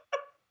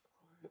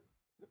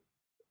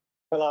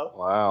 Hello,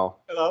 Wow.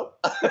 hello.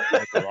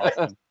 That's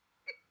awesome.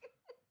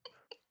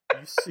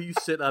 You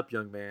sit up,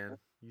 young man.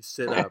 You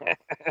sit up.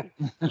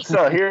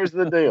 So here's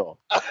the deal.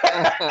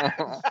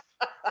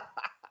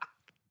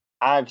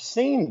 I've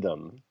seen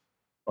them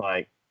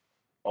like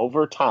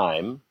over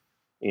time,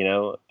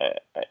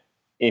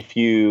 if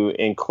you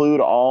include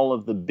all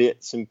of the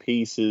bits and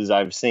pieces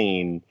I've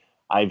seen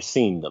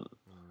them.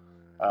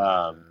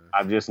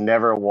 I've just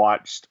never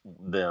watched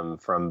them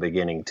from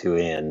beginning to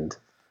end.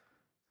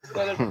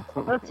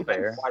 That's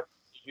fair.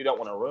 You don't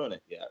want to ruin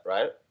it yet,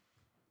 right?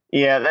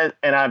 Yeah,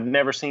 and I've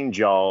never seen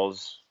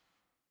Jaws.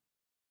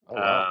 Oh,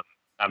 wow.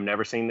 I've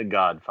never seen The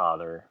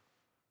Godfather.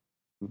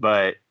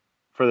 But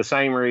for the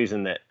same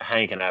reason that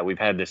Hank and we've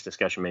had this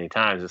discussion many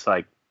times, it's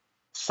like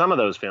some of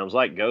those films,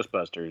 like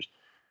Ghostbusters,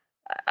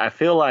 I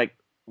feel like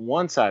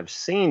once I've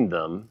seen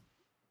them,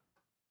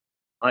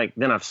 like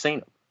then I've seen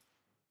them.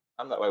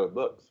 I'm that way with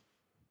books.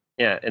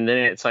 Yeah, and then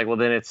it's like, well,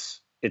 then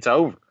it's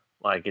over,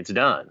 like it's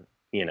done,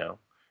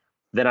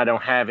 Then I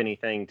don't have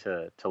anything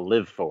to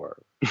live for.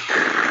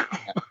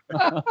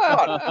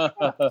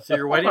 So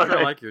you're waiting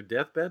for like your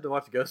deathbed to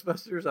watch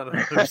Ghostbusters? I don't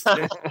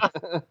understand.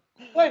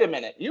 Wait a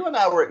minute. You and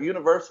I were at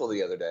Universal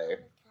the other day,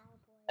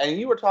 and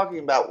you were talking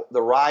about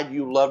the ride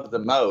you loved the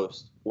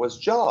most was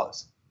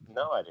Jaws.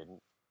 No, I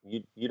didn't.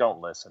 You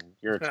don't listen.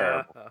 You're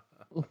terrible.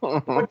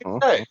 What did you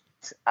say?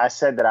 I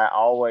said that I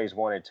always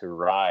wanted to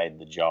ride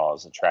the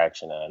Jaws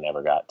attraction, and I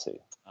never got to.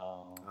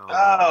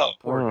 Oh.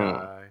 Poor Hmm.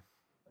 guy.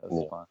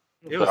 That's fun.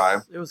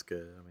 It was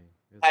good. I mean,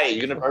 Hey,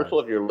 Universal,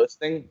 if you're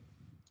listening,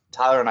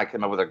 Tyler and I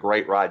came up with a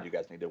great ride you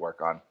guys need to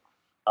work on.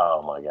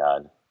 Oh my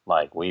God!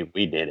 Like we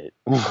did it.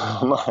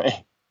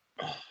 Like,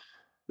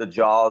 The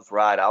Jaws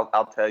ride,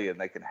 I'll tell you, and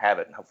they can have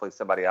it. And hopefully,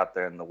 somebody out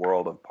there in the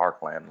world of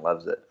Parkland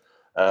loves it.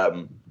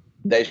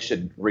 They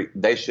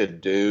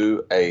should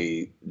do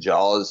a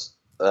Jaws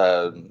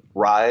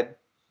ride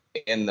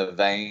in the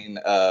vein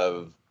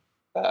of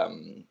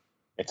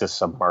it's a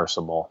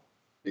submersible.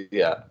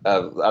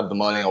 of the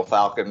Millennial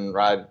Falcon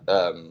ride.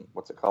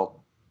 What's it called?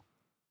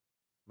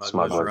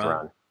 Smuggler's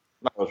Run.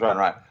 Smuggler's Run,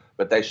 right?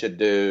 But they should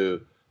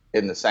do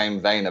in the same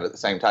vein of it, the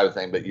same type of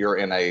thing. But you're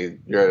in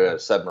a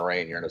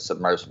submarine, you're in a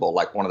submersible,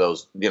 like one of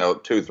those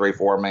 2, 3,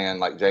 4 man,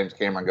 like James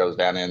Cameron goes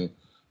down in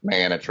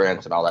Man and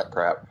Trench and all that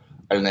crap.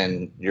 And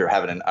then you're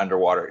having an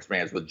underwater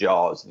experience with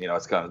Jaws.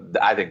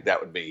 I think that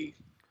would be.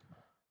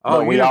 Oh,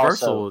 But we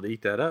Universal also- would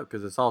eat that up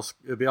because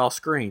it'd be all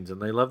screens, and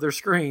they love their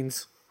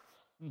screens.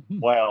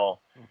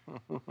 Well,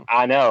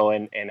 I know,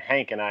 and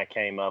Hank and I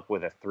came up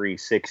with a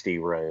 360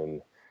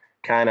 room,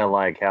 kind of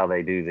like how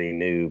they do the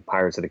new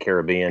Pirates of the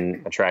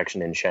Caribbean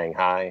attraction in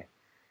Shanghai.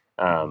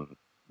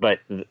 But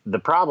the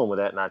problem with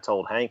that, and I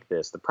told Hank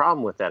this, the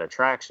problem with that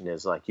attraction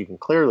is like you can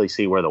clearly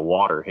see where the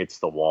water hits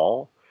the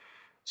wall.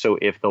 So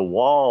if the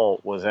wall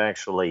was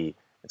actually,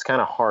 it's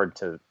kind of hard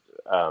to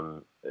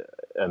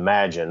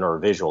imagine or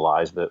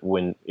visualize, but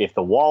if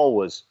the wall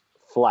was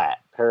flat,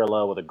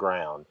 parallel with the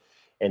ground,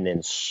 and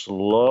then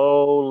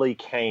slowly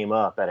came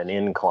up at an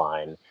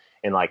incline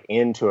and like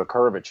into a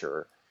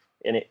curvature,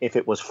 and if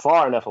it was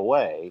far enough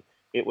away,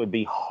 it would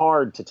be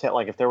hard to tell.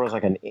 Like if there was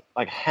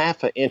like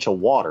half an inch of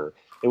water,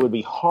 it would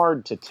be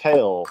hard to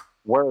tell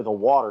where the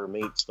water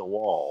meets the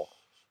wall.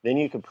 Then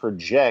you could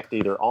project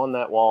either on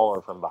that wall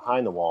or from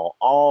behind the wall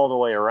all the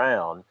way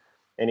around.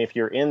 And if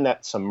you're in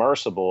that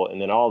submersible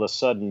and then all of a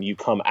sudden you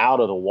come out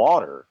of the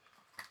water,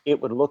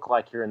 it would look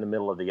like you're in the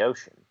middle of the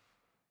ocean.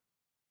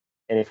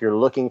 And if you're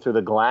looking through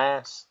the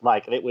glass,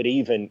 like it would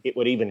even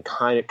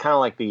kind of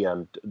like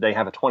they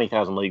have a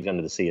 20,000 Leagues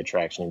Under the Sea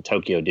attraction in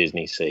Tokyo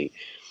Disney Sea,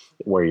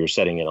 where you're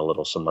sitting in a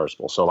little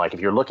submersible. So like if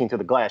you're looking through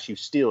the glass,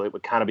 it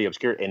would kind of be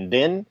obscure, and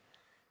then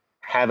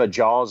have a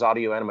Jaws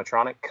audio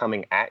animatronic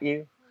coming at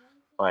you,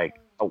 like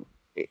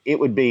it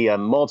would be a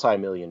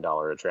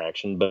multi-million-dollar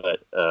attraction,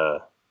 but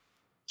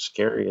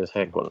scary as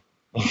heck. What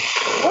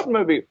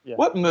movie? Yeah.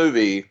 What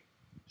movie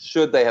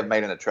should they have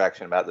made an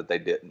attraction about that they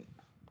didn't?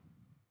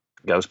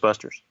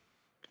 Ghostbusters.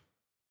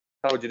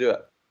 How would you do it?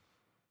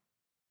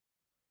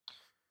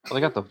 Well, they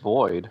got the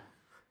Void.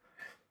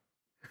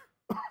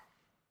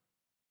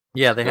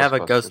 Yeah, they have a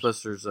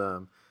Ghostbusters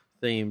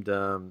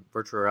themed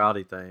virtual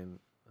reality thing.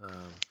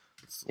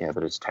 Yeah,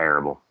 but it's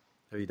terrible.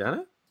 Have you done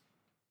it?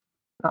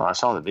 No, I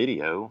saw the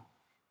video.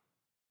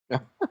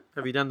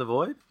 Have you done the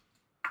Void?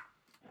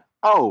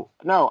 Oh,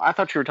 no, I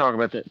thought you were talking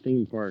about that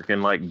theme park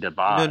in like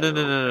Dubai.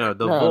 No.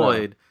 The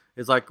Void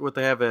is like what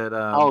they have at...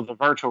 the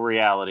virtual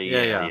reality.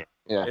 Yeah.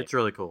 It's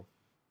really cool.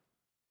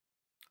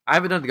 I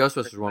haven't done the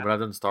Ghostbusters one, but I've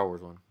done the Star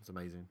Wars one. It's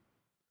amazing.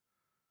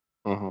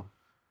 Mm-hmm.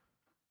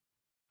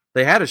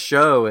 They had a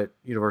show at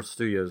Universal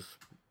Studios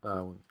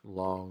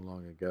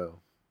long ago.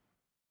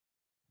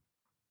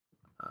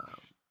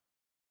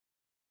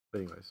 But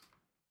anyways.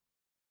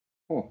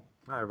 Cool.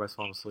 Now everybody's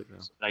falling asleep now.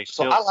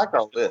 So I like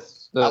our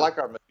lists. I like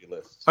our movie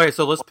lists. Okay,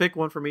 so let's pick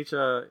one from each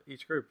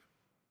group.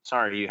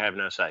 Sorry, you have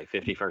no say.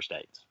 50 First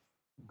Dates.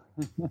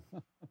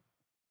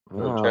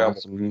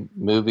 It's a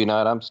movie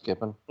night I'm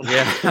skipping.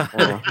 Yeah.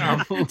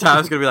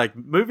 Tyler's going to be like,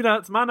 movie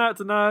night's my night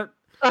tonight.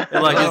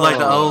 And like, he's like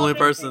the only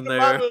person there.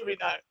 My movie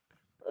night.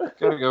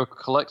 Gotta go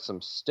collect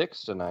some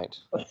sticks tonight.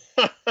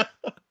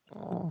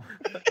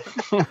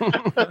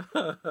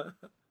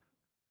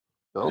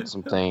 Build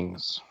some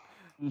things.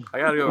 I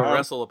gotta go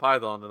wrestle a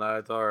python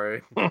tonight.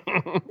 Sorry.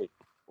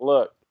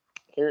 Look,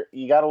 here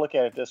you got to look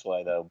at it this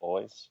way, though,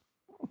 boys.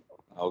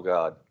 Oh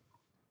God,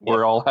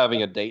 we're all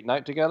having a date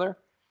night together.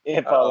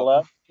 If a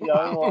lovely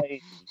young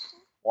lady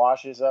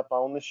washes up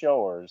on the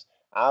shores,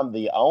 I'm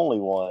the only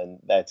one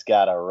that's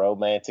got a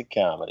romantic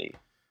comedy.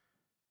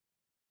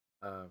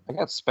 I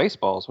got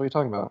Spaceballs. What are you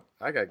talking about?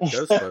 I got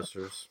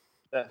Ghostbusters.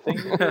 That thing.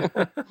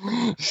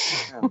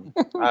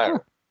 I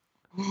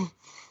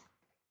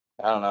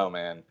don't know,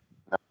 man.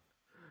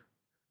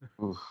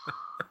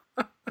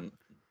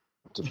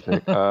 To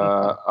pick.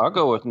 I'll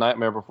go with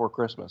Nightmare Before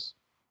Christmas.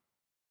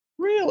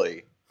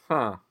 Really?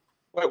 Huh.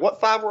 Wait, what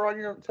 5 were on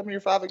your? Tell me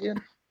your 5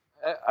 again.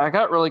 I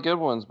got really good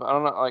ones, but I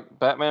don't know, like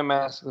Batman: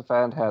 Mask of the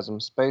Phantasm,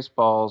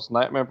 Spaceballs,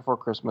 Nightmare Before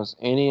Christmas,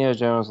 Indiana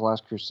Jones: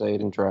 Last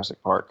Crusade, and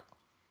Jurassic Park.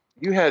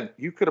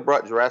 You could have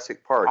brought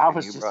Jurassic Park. I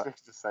was just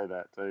supposed to say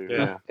that too.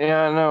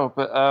 Yeah, I know,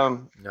 but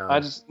no. I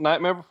just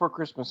Nightmare Before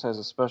Christmas has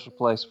a special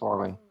place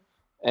for me,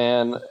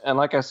 and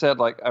like I said,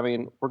 like I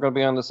mean, we're gonna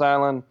be on this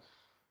island.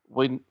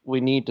 We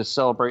need to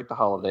celebrate the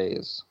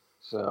holidays.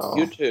 So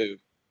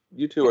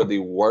you two are the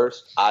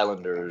worst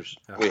islanders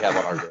we have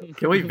on our group.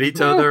 Can we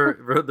veto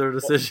their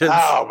decisions?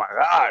 Oh my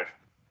gosh.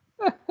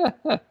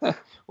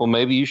 Well,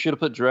 maybe you should have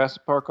put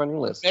Jurassic Park on your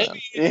list.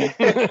 Maybe.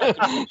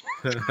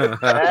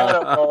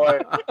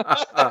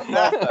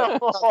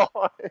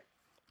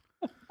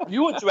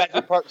 You went to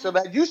Jurassic Park so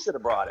bad you should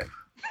have brought it.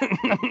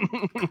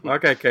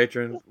 Okay,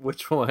 Katrin,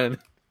 which one?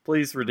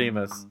 Please redeem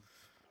us.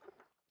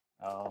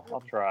 Oh,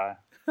 I'll try.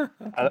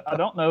 I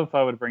don't know if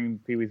I would bring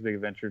Pee-wee's Big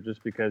Adventure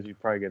just because you'd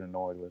probably get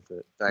annoyed with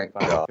it. Thank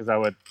God. Because I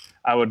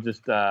would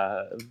just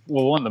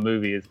one, the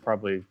movie is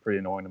probably pretty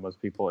annoying to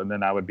most people, and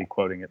then I would be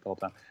quoting it the whole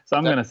time. So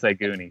I'm going to say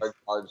Goonies.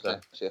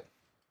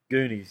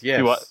 Goonies,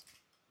 yes.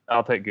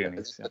 I'll take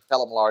Goonies. Yeah.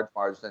 Tell them large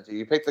Marge sent you.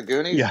 You picked the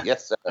Goonies? Yeah.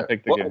 Yes, sir. I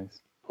picked the Goonies.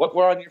 What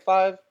were on your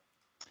 5?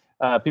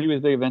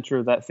 Pee-wee's Big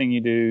Adventure, That Thing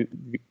You Do,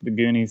 the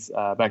Goonies,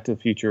 Back to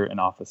the Future, and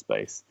Office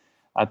Space.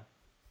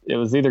 It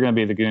was either going to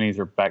be the Goonies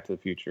or Back to the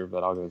Future,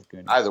 but I'll go with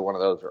Goonies. Either one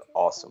of those are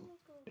awesome.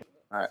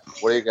 All right,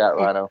 what do you got,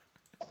 Rhino?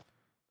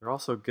 They're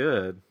also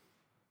good.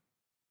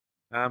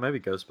 Maybe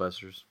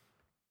Ghostbusters.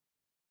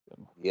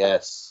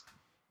 Yes.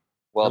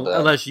 Well done.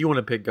 Unless you want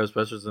to pick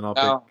Ghostbusters, then I'll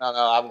pick. No.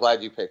 I'm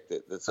glad you picked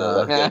it. That's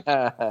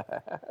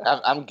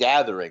I'm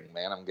gathering,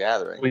 man. I'm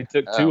gathering. We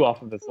took 2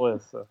 off of this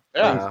list. So.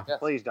 Yeah.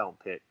 Please don't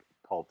pick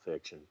Pulp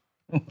Fiction.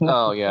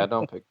 Oh yeah,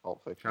 don't pick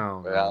Pulp Fiction.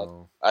 Oh, well,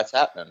 no. that's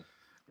happening.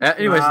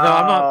 Anyways, no,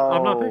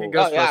 I'm not picking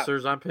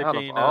Ghostbusters. I'm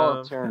picking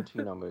all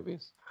Tarantino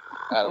movies.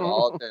 Out of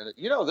all,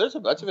 there's a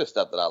bunch of his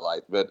stuff that I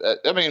like, but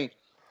I mean,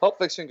 Pulp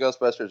Fiction,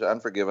 Ghostbusters,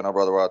 Unforgiven, Our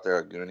Brother Out There,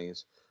 are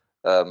Goonies.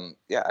 I'd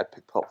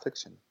pick Pulp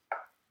Fiction.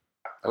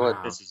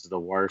 This is the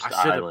worst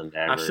island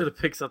ever. I should have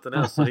picked something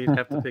else, so he'd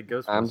have to pick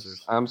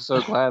Ghostbusters. I'm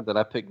so glad that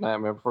I picked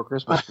Nightmare Before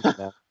Christmas.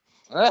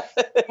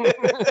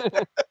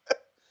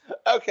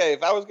 Okay,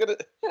 if I was gonna,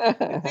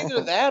 it's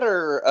either that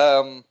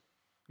or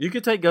You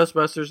could take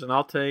Ghostbusters, and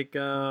I'll take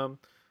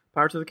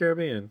Pirates of the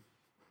Caribbean.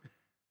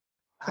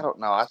 I don't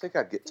know. I think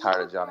I'd get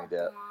tired of Johnny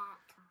Depp.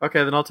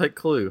 Okay, then I'll take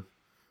Clue.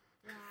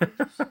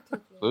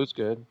 Blue's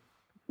good.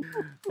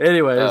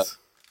 Anyways,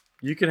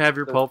 you can have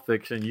your Pulp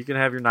Fiction. You can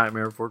have your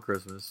Nightmare Before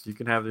Christmas. You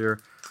can have your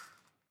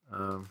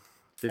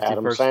 50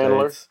 Adam First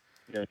Sandler. Dates.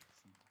 Yeah.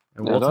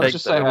 And No, we'll don't take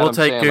just say and we'll Adam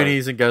take Sandler.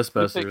 Goonies and Who picks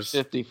Ghostbusters.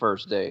 50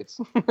 First Dates?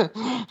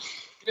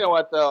 You know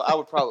what though? I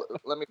would probably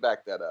let me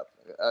back that up.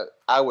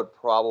 I would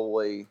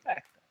probably,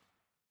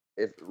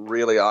 if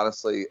really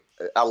honestly,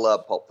 I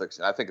love Pulp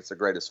Fiction. I think it's the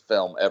greatest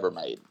film ever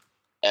made,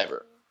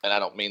 ever. And I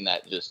don't mean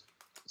that just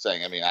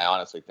saying. I mean, I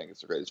honestly think it's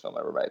the greatest film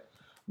ever made.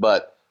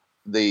 But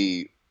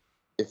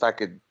if I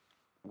could,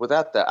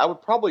 without that, I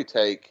would probably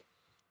take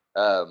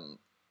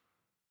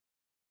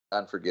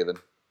Unforgiven.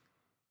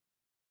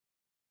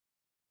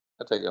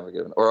 I'd take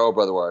Unforgiven or Oh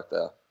Brother Where Art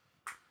Thou.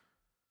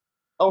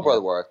 Oh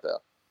Brother Where Art Thou.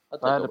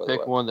 If I had to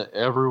pick one that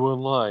everyone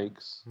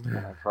likes,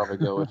 I'd probably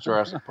go with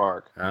Jurassic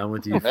Park. I'm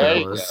with you, There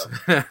you fellas.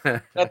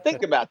 Now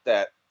think about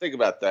that. Think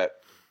about that.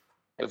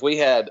 If we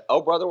had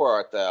Oh Brother Where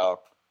Art Thou,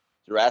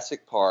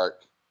 Jurassic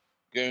Park,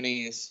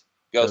 Goonies,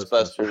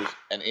 Ghostbusters,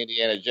 and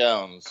Indiana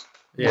Jones,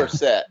 we're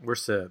set. We're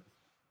set.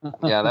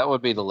 Yeah, that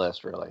would be the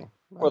list, really.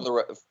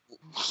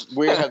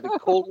 We have the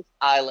coolest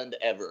island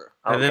ever.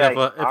 And then Okay, if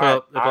a- all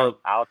if a-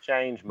 I'll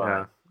change Yeah.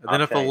 mine. And then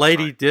I'll if a change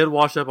lady mine. did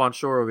wash up on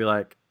shore, we'll be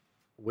like,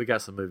 we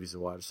got some movies to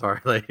watch. Sorry,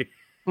 lady.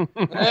 Y'all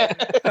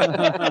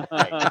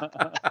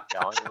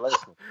ain't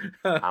listening.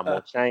 I'm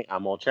gonna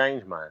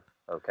change mine.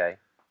 Okay.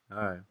 All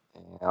right.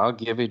 I'll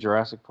give you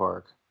Jurassic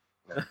Park.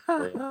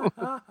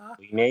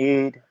 We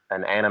need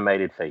an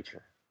animated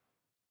feature.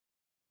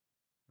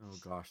 Oh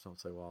gosh, don't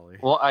say Wally.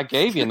 Well, I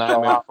gave you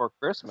Nightmare Before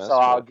Christmas. So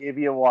I'll but- give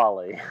you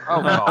Wally.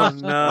 Oh, gosh.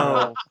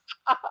 no.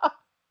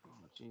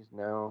 Jeez,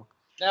 no.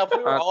 Now, if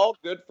we were all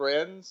good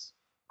friends,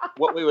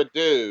 what we would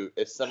do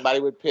is somebody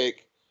would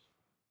pick,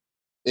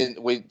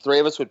 three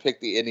of us would pick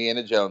the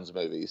Indiana Jones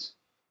movies,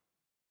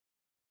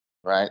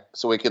 right?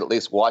 So we could at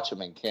least watch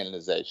them in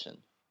canonization,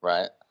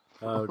 right?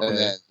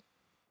 Okay.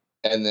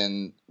 And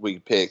then we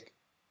pick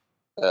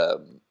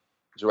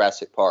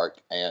Jurassic Park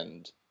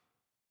and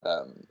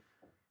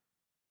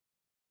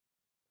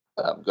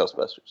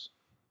Ghostbusters.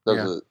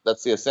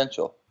 That's the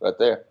essential right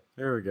there.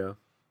 There we go.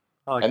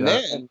 I like And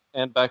that. then,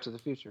 And Back to the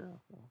Future.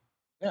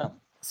 yeah.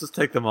 Let's just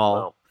take them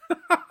all.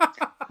 Why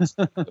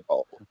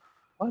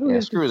do we Yeah,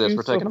 have to screw this. choose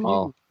We're so taking them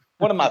all.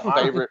 One of my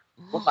favorite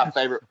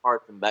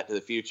parts in Back to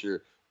the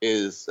Future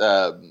is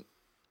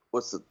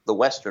what's the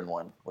Western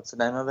one? What's the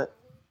name of it?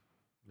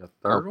 The Or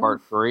third one?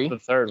 part 3. The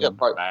third Yeah, one.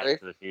 part Back 3.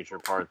 to the Future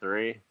Part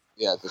 3.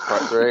 Yeah, just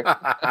part 3.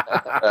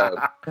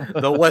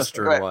 The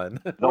Western Right. one.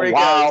 The Where he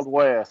Wild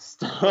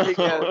West. He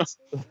goes,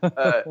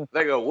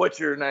 they go, "What's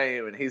your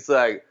name?" And he's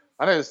like,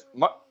 my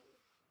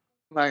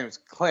name's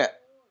Clint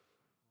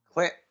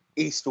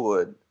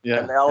Eastwood." Yeah.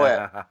 And they all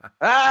went,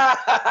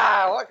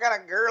 what kind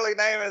of girly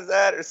name is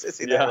that? Or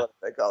sissy name, Yeah. what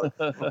they call it.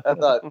 I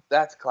thought,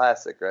 that's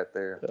classic right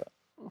there.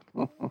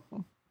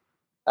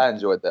 I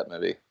enjoyed that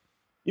movie.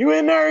 You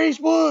in there,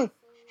 Eastwood?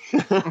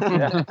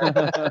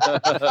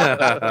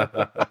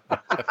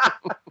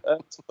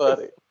 That's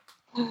funny.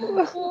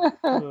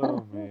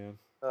 Oh man.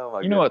 Oh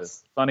my You know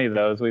goodness. what's funny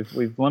though is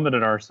we've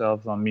limited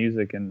ourselves on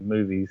music and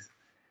movies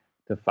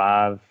to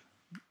 5,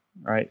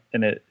 right?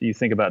 And you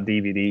think about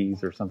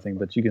DVDs or something,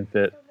 but you can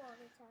fit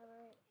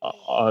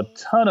a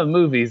ton of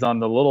movies on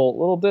the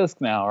little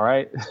disc now,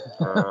 right?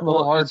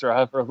 Little hard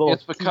drive or a little.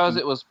 It's because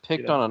it was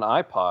picked on an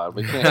iPod.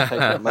 We can't take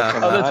that much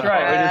on Oh, an that's iPod.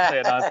 right. We did say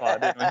an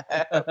iPod, didn't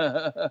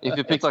we? If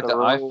you picked like the the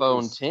iPhone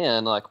rules.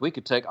 10, like we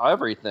could take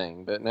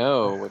everything, but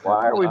no. With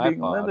Why are we an being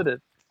iPod.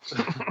 limited?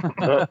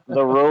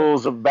 the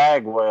rules of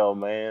Bagwell,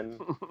 man.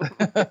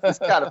 It's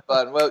kind of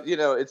fun. Well,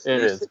 it's It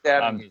you is. sit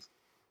down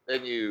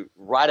and you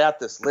write out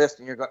this list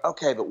and you're going,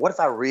 okay, but what if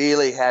I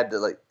really had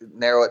to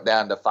narrow it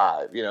down to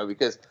 5?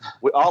 Because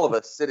all of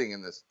us sitting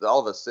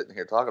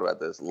here talking about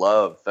this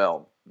love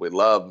film. We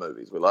love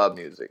movies. We love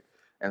music.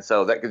 And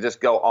so that could just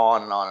go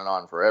on and on and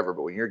on forever.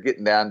 But when you're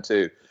getting down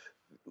to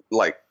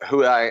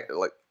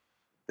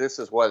this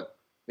is what,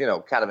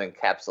 kind of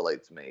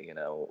encapsulates me,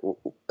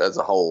 as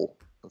a whole.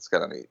 It's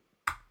kind of neat.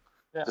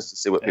 Yeah. Just to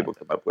see what people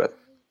come up with.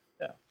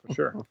 Yeah, for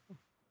sure.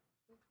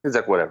 He's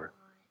like, whatever.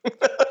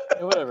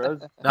 Yeah, whatever.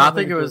 No, I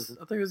think it was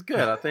good.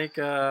 I think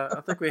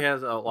we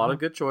had a lot of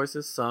good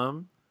choices.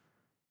 Some,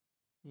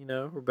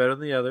 were better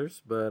than the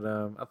others, but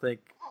I think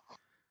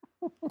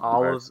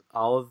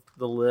all of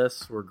the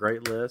lists were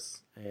great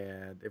lists.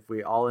 And if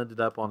we all ended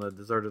up on a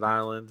deserted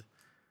island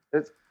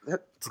Quit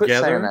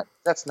together, saying that.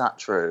 That's not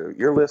true.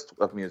 Your list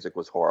of music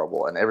was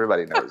horrible, and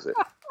everybody knows it.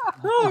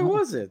 no, it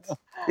wasn't.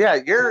 Yeah,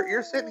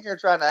 you're sitting here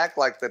trying to act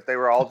like that they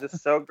were all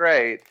just so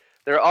great.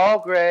 They're all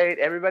great.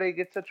 Everybody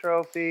gets a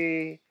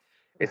trophy.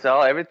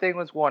 Everything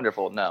was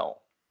wonderful. No.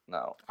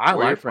 I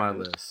We're your liked my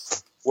friends.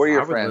 list. We're I your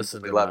would friends.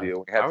 listen We to love mine.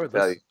 you. We I have to would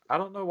tell you. listen- I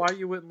don't know why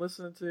you wouldn't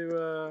listen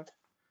to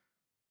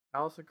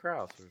Alison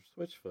Krauss or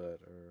Switchfoot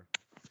or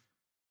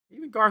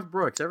Even Garth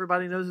Brooks,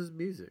 everybody knows his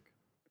music.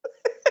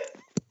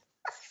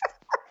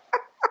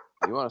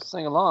 You want to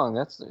sing along?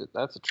 That's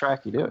a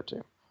track you do it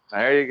to.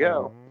 There you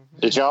go.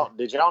 Did y'all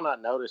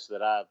not notice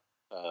that I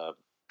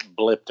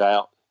blipped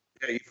out?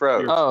 Yeah, you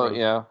froze. Oh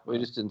yeah, we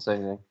just didn't say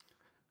anything.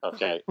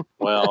 Okay.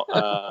 Well,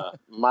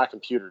 my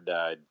computer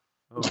died.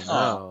 Oh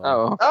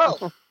no! Oh.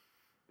 Oh,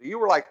 you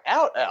were like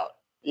out.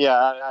 Yeah,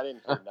 I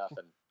didn't hear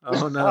nothing.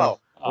 Oh no!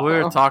 We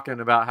were talking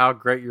about how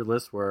great your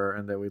lists were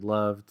and that we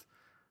loved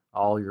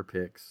all your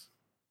picks.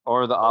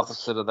 Or the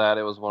opposite of that,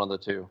 it was one of the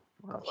two.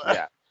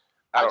 Yeah.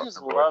 I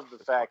just love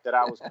the fact that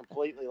I was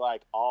completely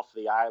like off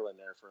the island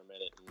there for a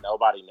minute and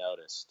nobody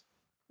noticed.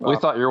 We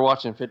thought you were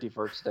watching 50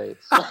 First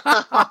States.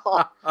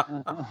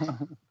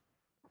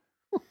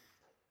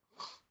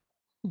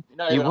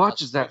 He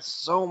watches that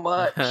so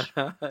much.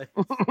 All he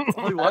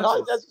All he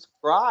watches. does is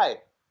cry.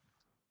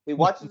 He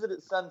watches it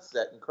at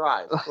sunset and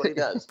cries. That's what he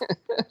does.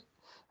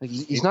 Like,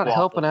 he's not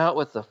helping out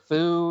with the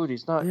food.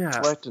 He's not Yeah.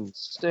 collecting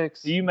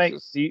sticks. Do you make?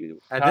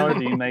 Tyler,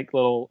 do you make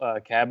little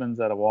cabins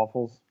out of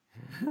waffles?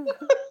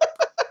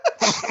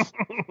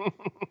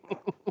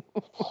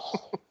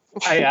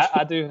 Hey,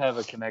 I do have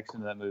a connection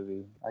to that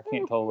movie. I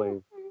can't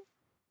totally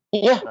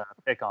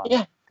pick on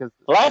it. Cause,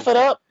 Laugh it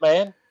up,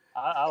 man.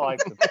 I like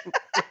the.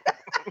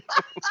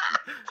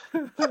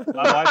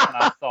 My wife and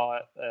I saw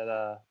it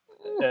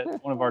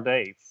at one of our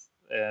dates,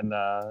 and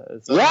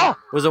so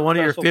Was it one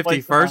of your Special 50 place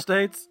in first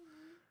dates?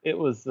 it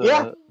was.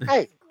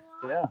 Hey,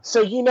 Yeah,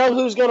 so you know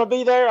who's going to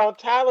be there on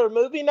Tyler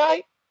movie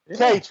night?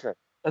 Katrin.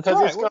 that's That's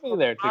right. right. We'll be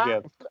there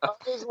together. I thought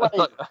you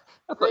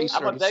I'm gonna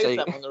started to tell you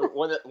say. something.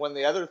 When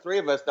the other three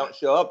of us don't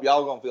show up,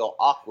 y'all gonna feel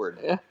awkward.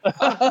 I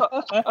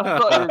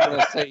thought you were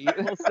gonna say.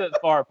 We'll sit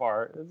far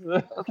apart.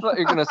 I thought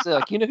you were gonna say,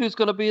 like, you know who's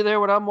gonna be there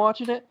when I'm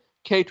watching it?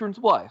 Katrin's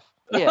wife.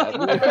 Yeah.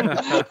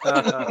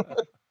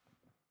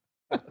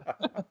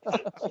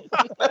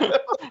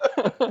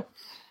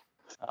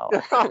 Oh.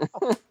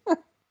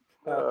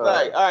 All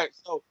right.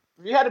 So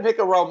if you had to pick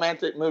a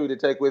romantic movie to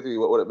take with you,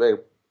 what would it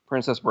be?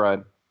 Princess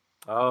Bride.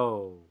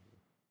 Oh.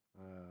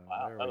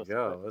 Wow, There that we was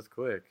go.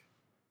 quick.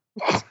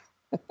 That's quick.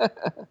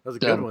 That was a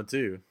good Done. one,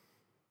 too.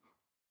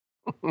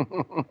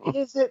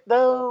 Is it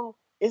though?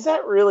 Is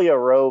that really a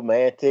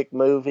romantic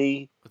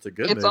movie? It's a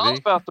good It's all movie.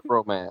 about the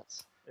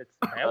romance. It's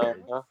marriage.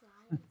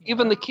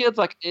 Even the kids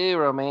like, ew,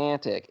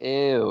 romantic.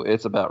 Ew,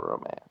 it's about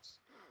romance.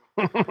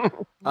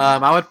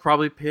 I would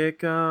probably pick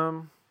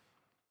Deadpool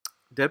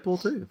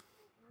 2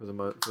 for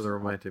the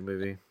romantic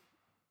movie.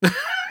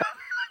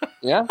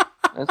 Yeah,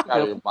 that's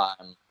Out of good. your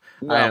mind.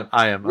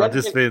 I am. What I'm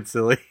just if- being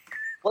silly.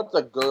 What's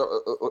a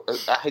girl?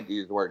 I hate to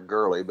use the word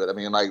girly, but I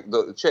mean like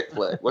the chick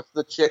flick. What's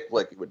the chick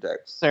flick you would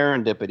take?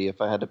 Serendipity,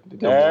 if I had to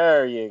go.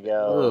 There you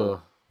go.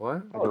 Ugh.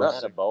 What? Oh, that's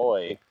That's a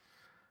boy.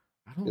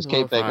 I don't It's know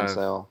Kate if I've-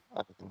 Beckinsale.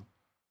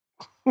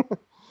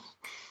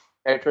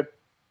 Hatred.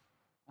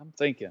 I'm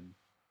thinking.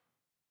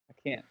 I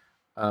can't.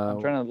 Uh,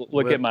 I'm trying to look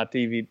with- at my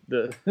TV.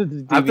 The I'm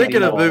DVD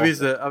thinking of wall. movies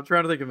that I'm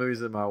trying to think of movies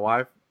that my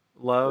wife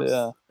loves,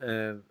 Yeah.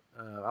 and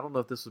I don't know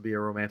if this would be a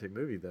romantic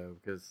movie though,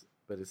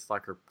 but it's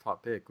like her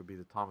top pick would be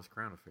the Thomas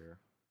Crown Affair.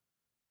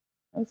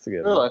 That's a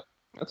good Really? one.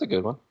 That's a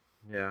good one.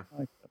 Yeah, I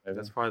like that movie.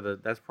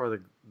 that's probably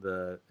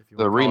the if you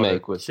The wanna call it a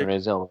remake with chick, Renee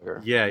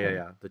Zellweger.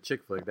 yeah, the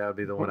chick flick, that would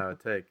be the one I would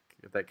take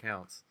if that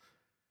counts.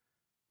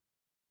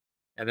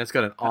 And that's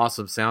got an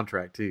awesome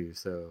soundtrack too.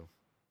 So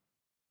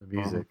the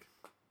music.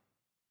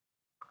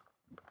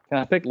 Can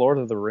I pick Lord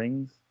of the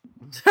Rings?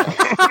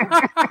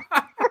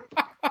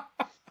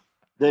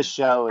 This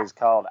show is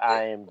called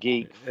I Am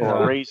Geek for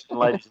Yeah. a reason,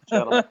 ladies and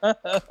gentlemen.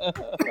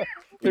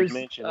 You There's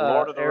mentioned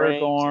Lord of the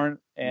Rings, Aragorn,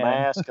 and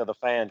Mask of the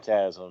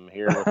Phantasm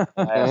here with the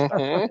last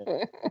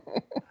argument.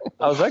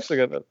 I was actually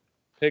going to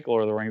pick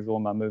Lord of the Rings,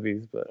 one of my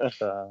movies, but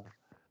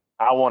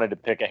I wanted to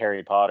pick a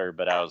Harry Potter,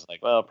 but I was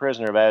like, well,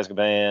 Prisoner of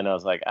Azkaban. I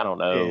was like, I don't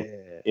know.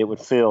 It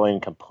would feel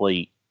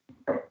incomplete.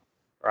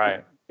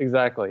 right,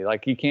 exactly.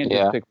 Like you can't Yeah.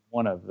 just pick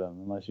one of them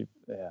unless you,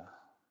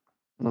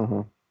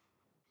 Mhm.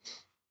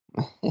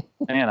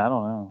 Man, I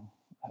don't know.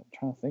 I'm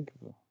trying to think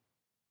of a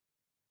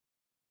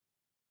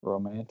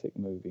romantic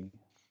movie.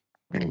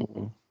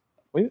 Mhm.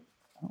 I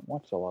don't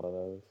watch a lot of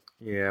those.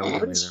 Yeah, we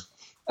don't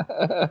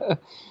either.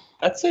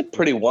 I'd say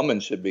Pretty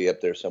Woman should be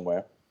up there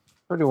somewhere.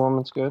 Pretty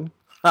Woman's good.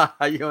 You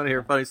want to hear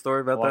a funny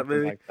story about I that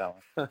movie? like that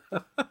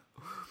one.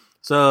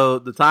 So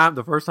the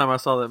first time I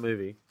saw that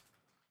movie,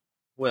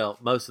 well,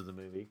 most of the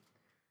movie,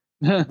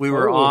 we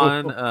were Oh.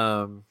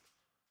 on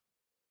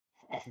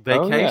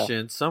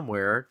vacation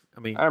somewhere. I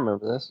mean, I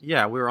remember this.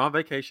 yeah, we were on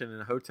vacation in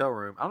a hotel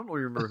room. I don't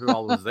really remember who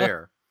all was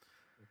there,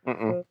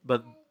 Mm-mm.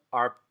 but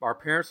our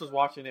parents was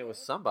watching it with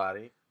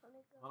somebody.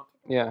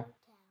 Yeah.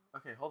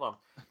 Okay, hold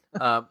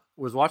on.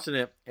 Was watching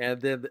it, and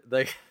then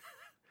they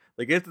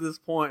get to this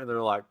point, and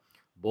they're like,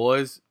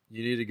 "Boys,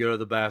 you need to go to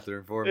the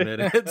bathroom for a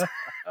minute."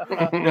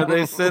 And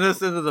they sent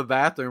us into the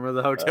bathroom of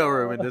the hotel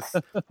room and just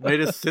made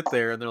us sit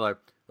there. And they're like,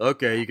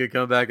 "Okay, you can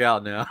come back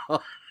out now."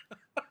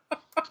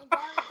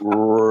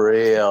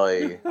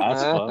 Really?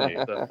 That's funny.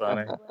 That's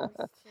funny.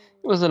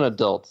 It was an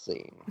adult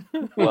scene.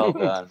 Well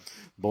done.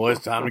 Boys,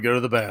 time to go to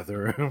the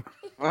bathroom.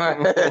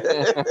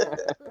 I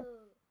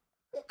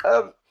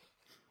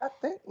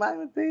think mine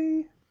would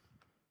be.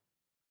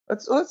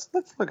 Let's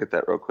look at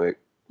that real quick.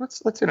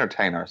 Let's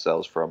entertain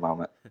ourselves for a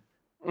moment.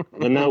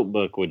 The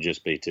Notebook would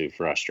just be too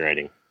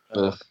frustrating.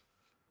 Ugh.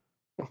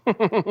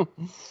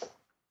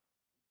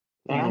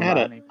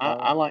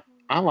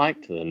 I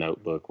liked The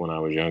Notebook when I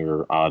was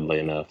younger. Oddly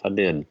enough, I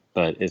did,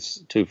 but it's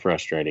too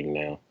frustrating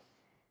now.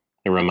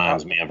 It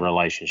reminds me of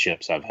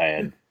relationships I've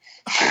had.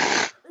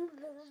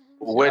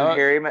 When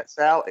Harry Met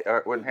Sally,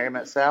 or When Harry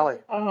Met Sally.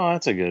 Oh,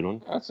 that's a good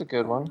one. That's a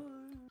good one.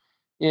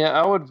 Yeah,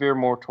 I would veer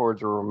more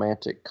towards a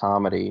romantic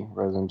comedy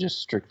rather than just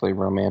strictly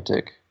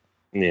romantic.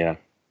 Yeah.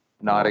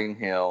 Notting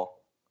Hill.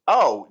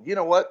 Oh, you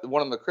know what?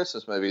 One of the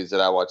Christmas movies that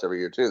I watch every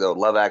year too, though,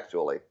 Love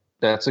Actually.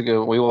 That's a good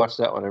one. We watch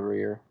that one every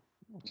year.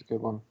 That's a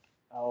good one.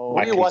 Oh,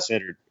 What do you watch?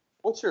 considered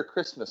What's your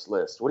Christmas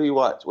list? What do you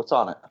watch? What's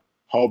on it?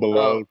 Home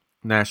Alone.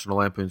 National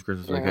Lampoon's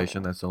Christmas Yeah.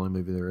 Vacation. That's the only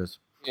movie there is.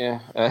 Yeah.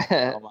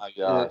 Oh my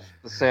gosh.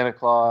 The Santa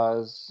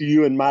Claus.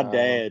 You and my Uh,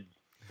 dad.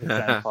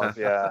 Santa Claus,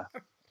 yeah.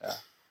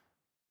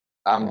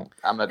 I'm Is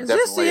this the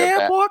definitely a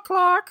bad, airport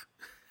clock?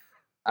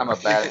 I'm a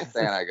bad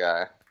Santa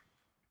guy.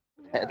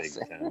 That's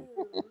Big time.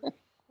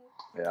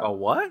 Yeah. Oh,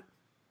 what?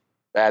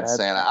 Bad Bad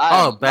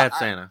Santa. Bad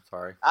Santa.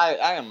 Sorry. I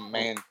am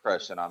man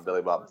crushing on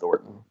Billy Bob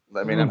Thornton.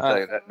 I mean, I'm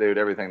telling you, that dude,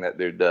 everything that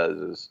dude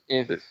does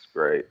is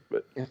great.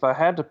 But If I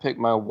had to pick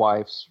my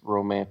wife's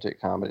romantic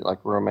comedy,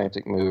 like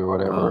romantic movie or Oh,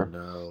 whatever,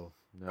 no.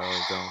 No,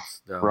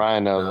 don't.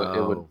 Ryan knows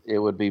No. it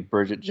would be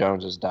Bridget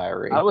Jones's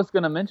Diary. I was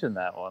going to mention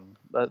that one.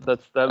 That'd be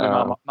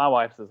my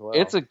wife's as well.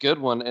 It's a good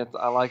one.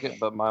 I like it,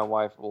 but my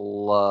wife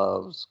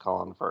loves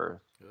Colin Firth.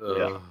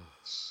 Ugh.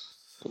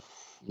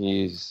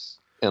 He's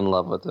in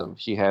love with him.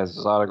 She has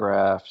his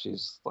autograph.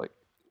 She's an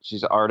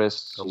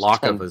artist. The She's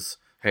lock done of his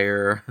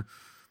hair.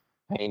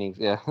 paintings.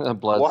 Yeah, a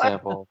blood What?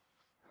 sample.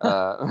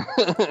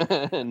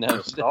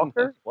 No,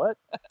 Stalker? What?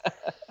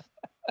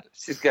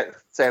 she's got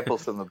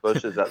samples from the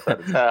bushes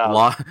outside his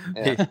house.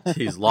 Lo-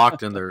 he's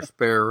locked in their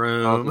spare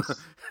room.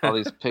 all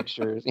these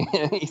pictures.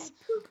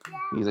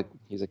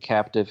 he's a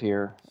captive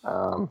here.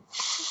 Oh,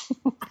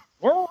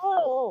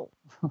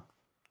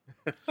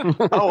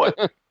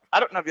 I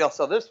don't know if y'all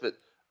saw this, but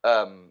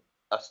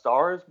A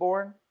Star Is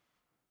Born,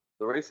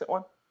 the recent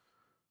one.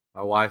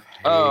 My wife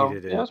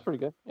hated it. Yeah, that's pretty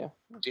good. Yeah.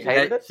 You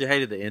hated it? She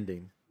hated the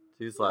ending.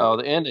 She was like, Oh,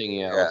 the ending.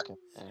 Yeah.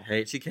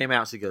 Yeah. She came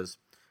out. She goes,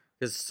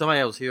 because somebody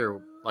else here,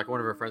 like one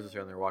of her friends was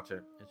here, and they were watching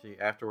it. And she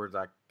afterwards,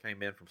 I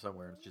came in from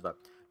somewhere, and she's like,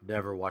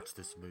 "Never watched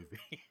this movie."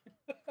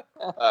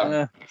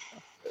 I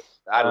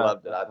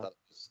loved it. I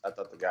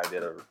thought the guy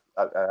did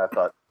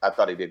I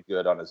thought he did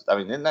good on his. I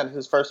mean, isn't that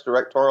his first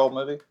directorial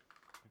movie?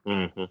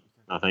 Mm-hmm.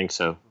 I think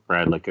so.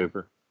 Bradley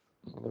Cooper.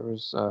 There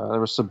was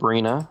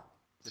Sabrina.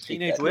 The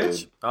Teenage that Witch.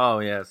 dude. Oh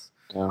yes.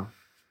 Yeah.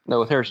 No,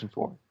 with Harrison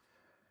Ford.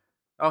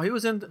 Oh, he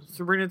was in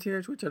Sabrina the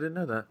Teenage Witch. I didn't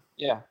know that.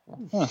 Yeah.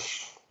 Huh.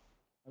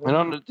 I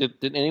don't know.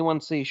 Did anyone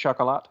see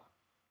Chocolat?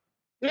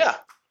 Yeah.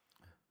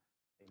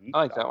 I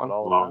like that one.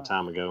 A long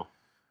time ago.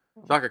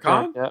 Chaka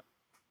Khan. Yeah.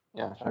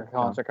 Yeah.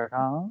 Chaka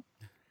Khan.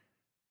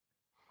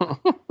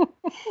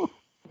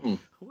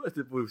 What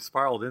did we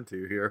spiraled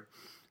into here?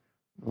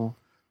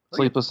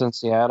 Sleepless in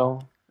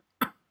Seattle.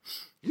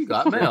 You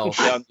got mail.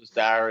 Jones's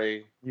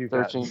Diary. You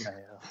 13. got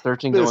mail.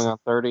 13 This- going on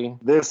 30.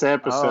 This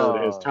episode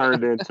has Oh.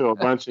 turned into a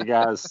bunch of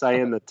guys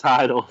saying the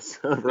titles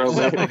of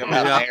romantic Something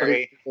about Yeah.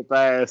 Mary. the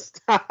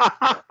past.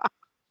 That's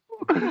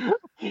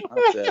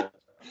it.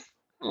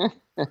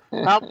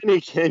 How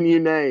many can you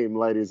name,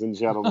 ladies and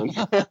gentlemen?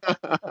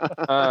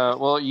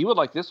 Well, you would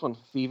like this one,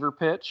 Fever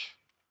Pitch.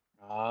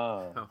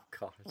 Oh, Oh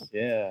gosh.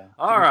 yeah.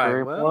 All right.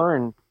 Barry Well, Moore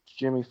and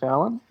Jimmy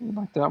Fallon. You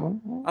like that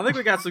one? I think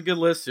we got some good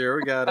lists here.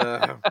 We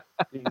got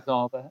He's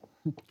all that.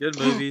 good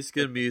movies,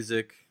 good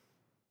music.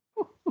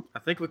 I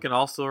think we can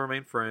also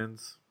remain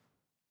friends.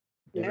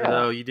 Even Yeah.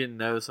 though you didn't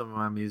know some of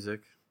my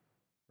music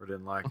or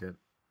didn't like it.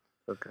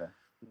 Okay.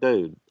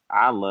 Dude,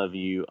 I love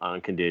you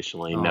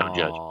unconditionally. No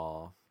judgment.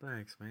 Aw,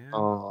 thanks, man.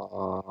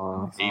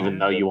 Oh, Even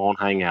though you won't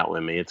hang out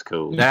with me, it's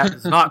cool. That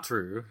is not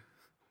true.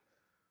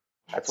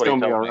 That's It's what he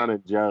going to be a told me.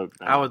 running joke.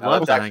 I would No, love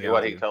that's to hang actually out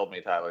what with he you. told me,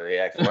 Tyler. He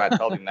actually, when I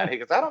told him that, he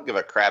goes, "I don't give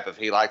a crap if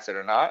he likes it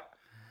or not."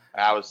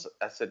 And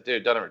I said,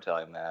 "Dude, don't ever tell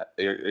him that.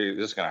 You're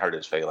just going to hurt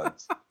his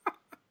feelings."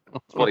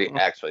 That's what he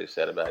actually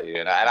said about you,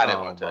 and I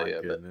didn't Oh, want to tell my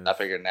you, goodness. but I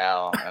figured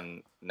now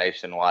in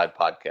nationwide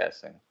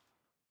podcasting.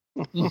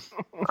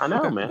 I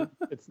know, man.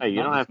 It's Hey, you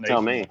not don't just have to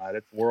tell me. nationwide,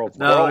 It's worldwide.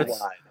 No, it's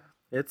Worldwide.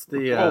 it's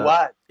the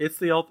Worldwide. it's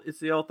the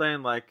old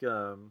thing like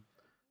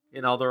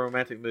in all the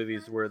romantic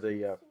movies where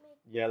the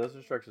yeah, those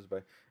instructions,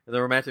 babe. In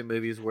the romantic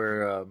movies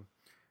where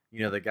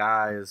the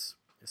guy is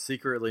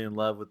secretly in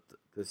love with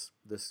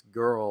this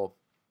girl,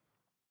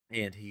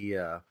 and he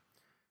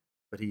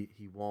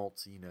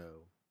won't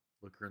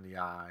look her in the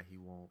eye. He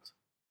won't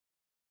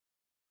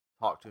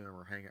talk to him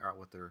or hang out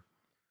with her.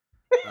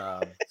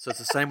 So it's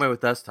the same way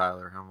with us,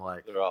 Tyler. I'm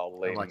like, They're all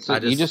ladies. like, So I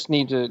you just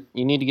need to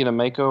get a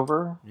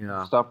makeover.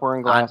 Yeah. Stop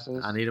wearing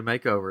glasses. I need a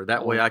makeover.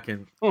 That way I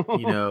can,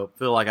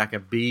 feel like I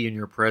can be in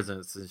your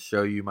presence and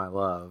show you my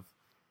love.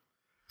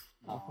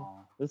 Oh,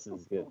 this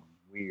is getting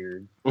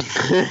weird.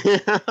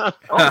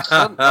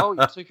 Oh,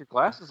 you took your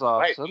glasses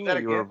off. Wait,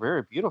 Suddenly you were again?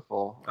 very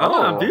beautiful.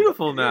 Oh, I'm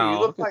beautiful You now.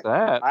 look Look at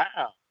like that.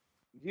 Wow.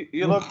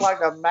 you look like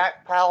a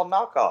Mac Powell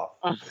knockoff.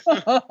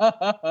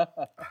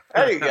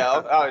 There you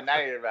go. Oh, now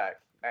you're back.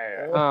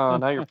 There you go. Oh,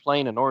 now you're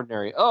plain and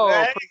ordinary. Oh,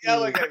 There you pretty. go.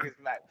 Look at him. He's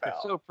Mac Powell.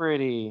 So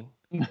pretty.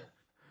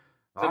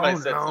 Somebody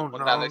said something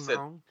one time,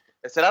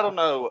 they said, I don't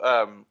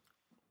know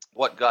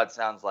what God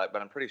sounds like,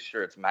 but I'm pretty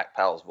sure it's Mac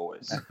Powell's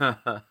voice.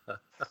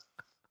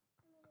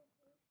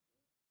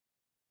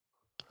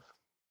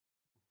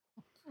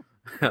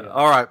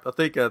 All right, I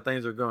think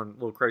things are going a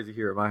little crazy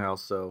here at my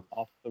house, so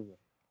Off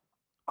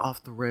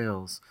off the the rails.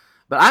 rails.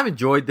 But I've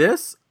enjoyed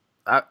this.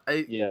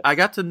 Yes. I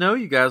got to know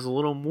you guys a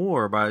little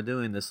more by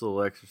doing this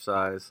little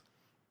exercise,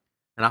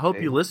 and I hope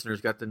you Yeah.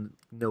 listeners got to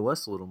know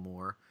us a little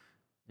more,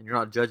 and you're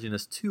not judging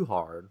us too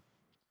hard.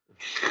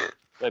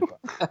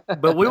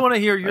 But we want to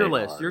hear your They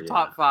list, are, your yeah.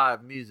 top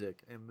 5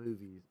 music and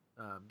movies.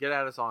 Get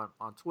at us on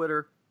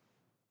Twitter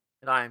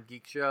at I Am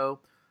Geek Show.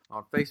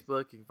 On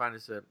Facebook, you can find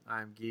us at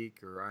I Am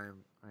Geek or I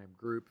Am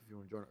Group if you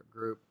want to join our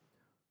group.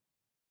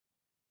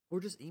 Or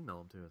just email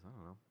them to us. I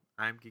don't know.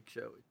 I Am Geek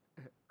Show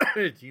at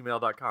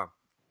gmail.com.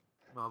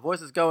 My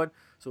voice is going,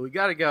 so we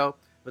got to go.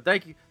 But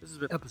thank you. This has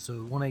been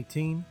episode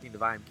 118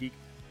 of I Am Geek.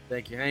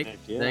 Thank you, Hank. Heck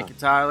yeah. Thank you,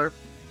 Tyler.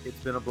 It's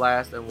been a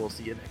blast, and we'll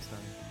see you next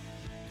time.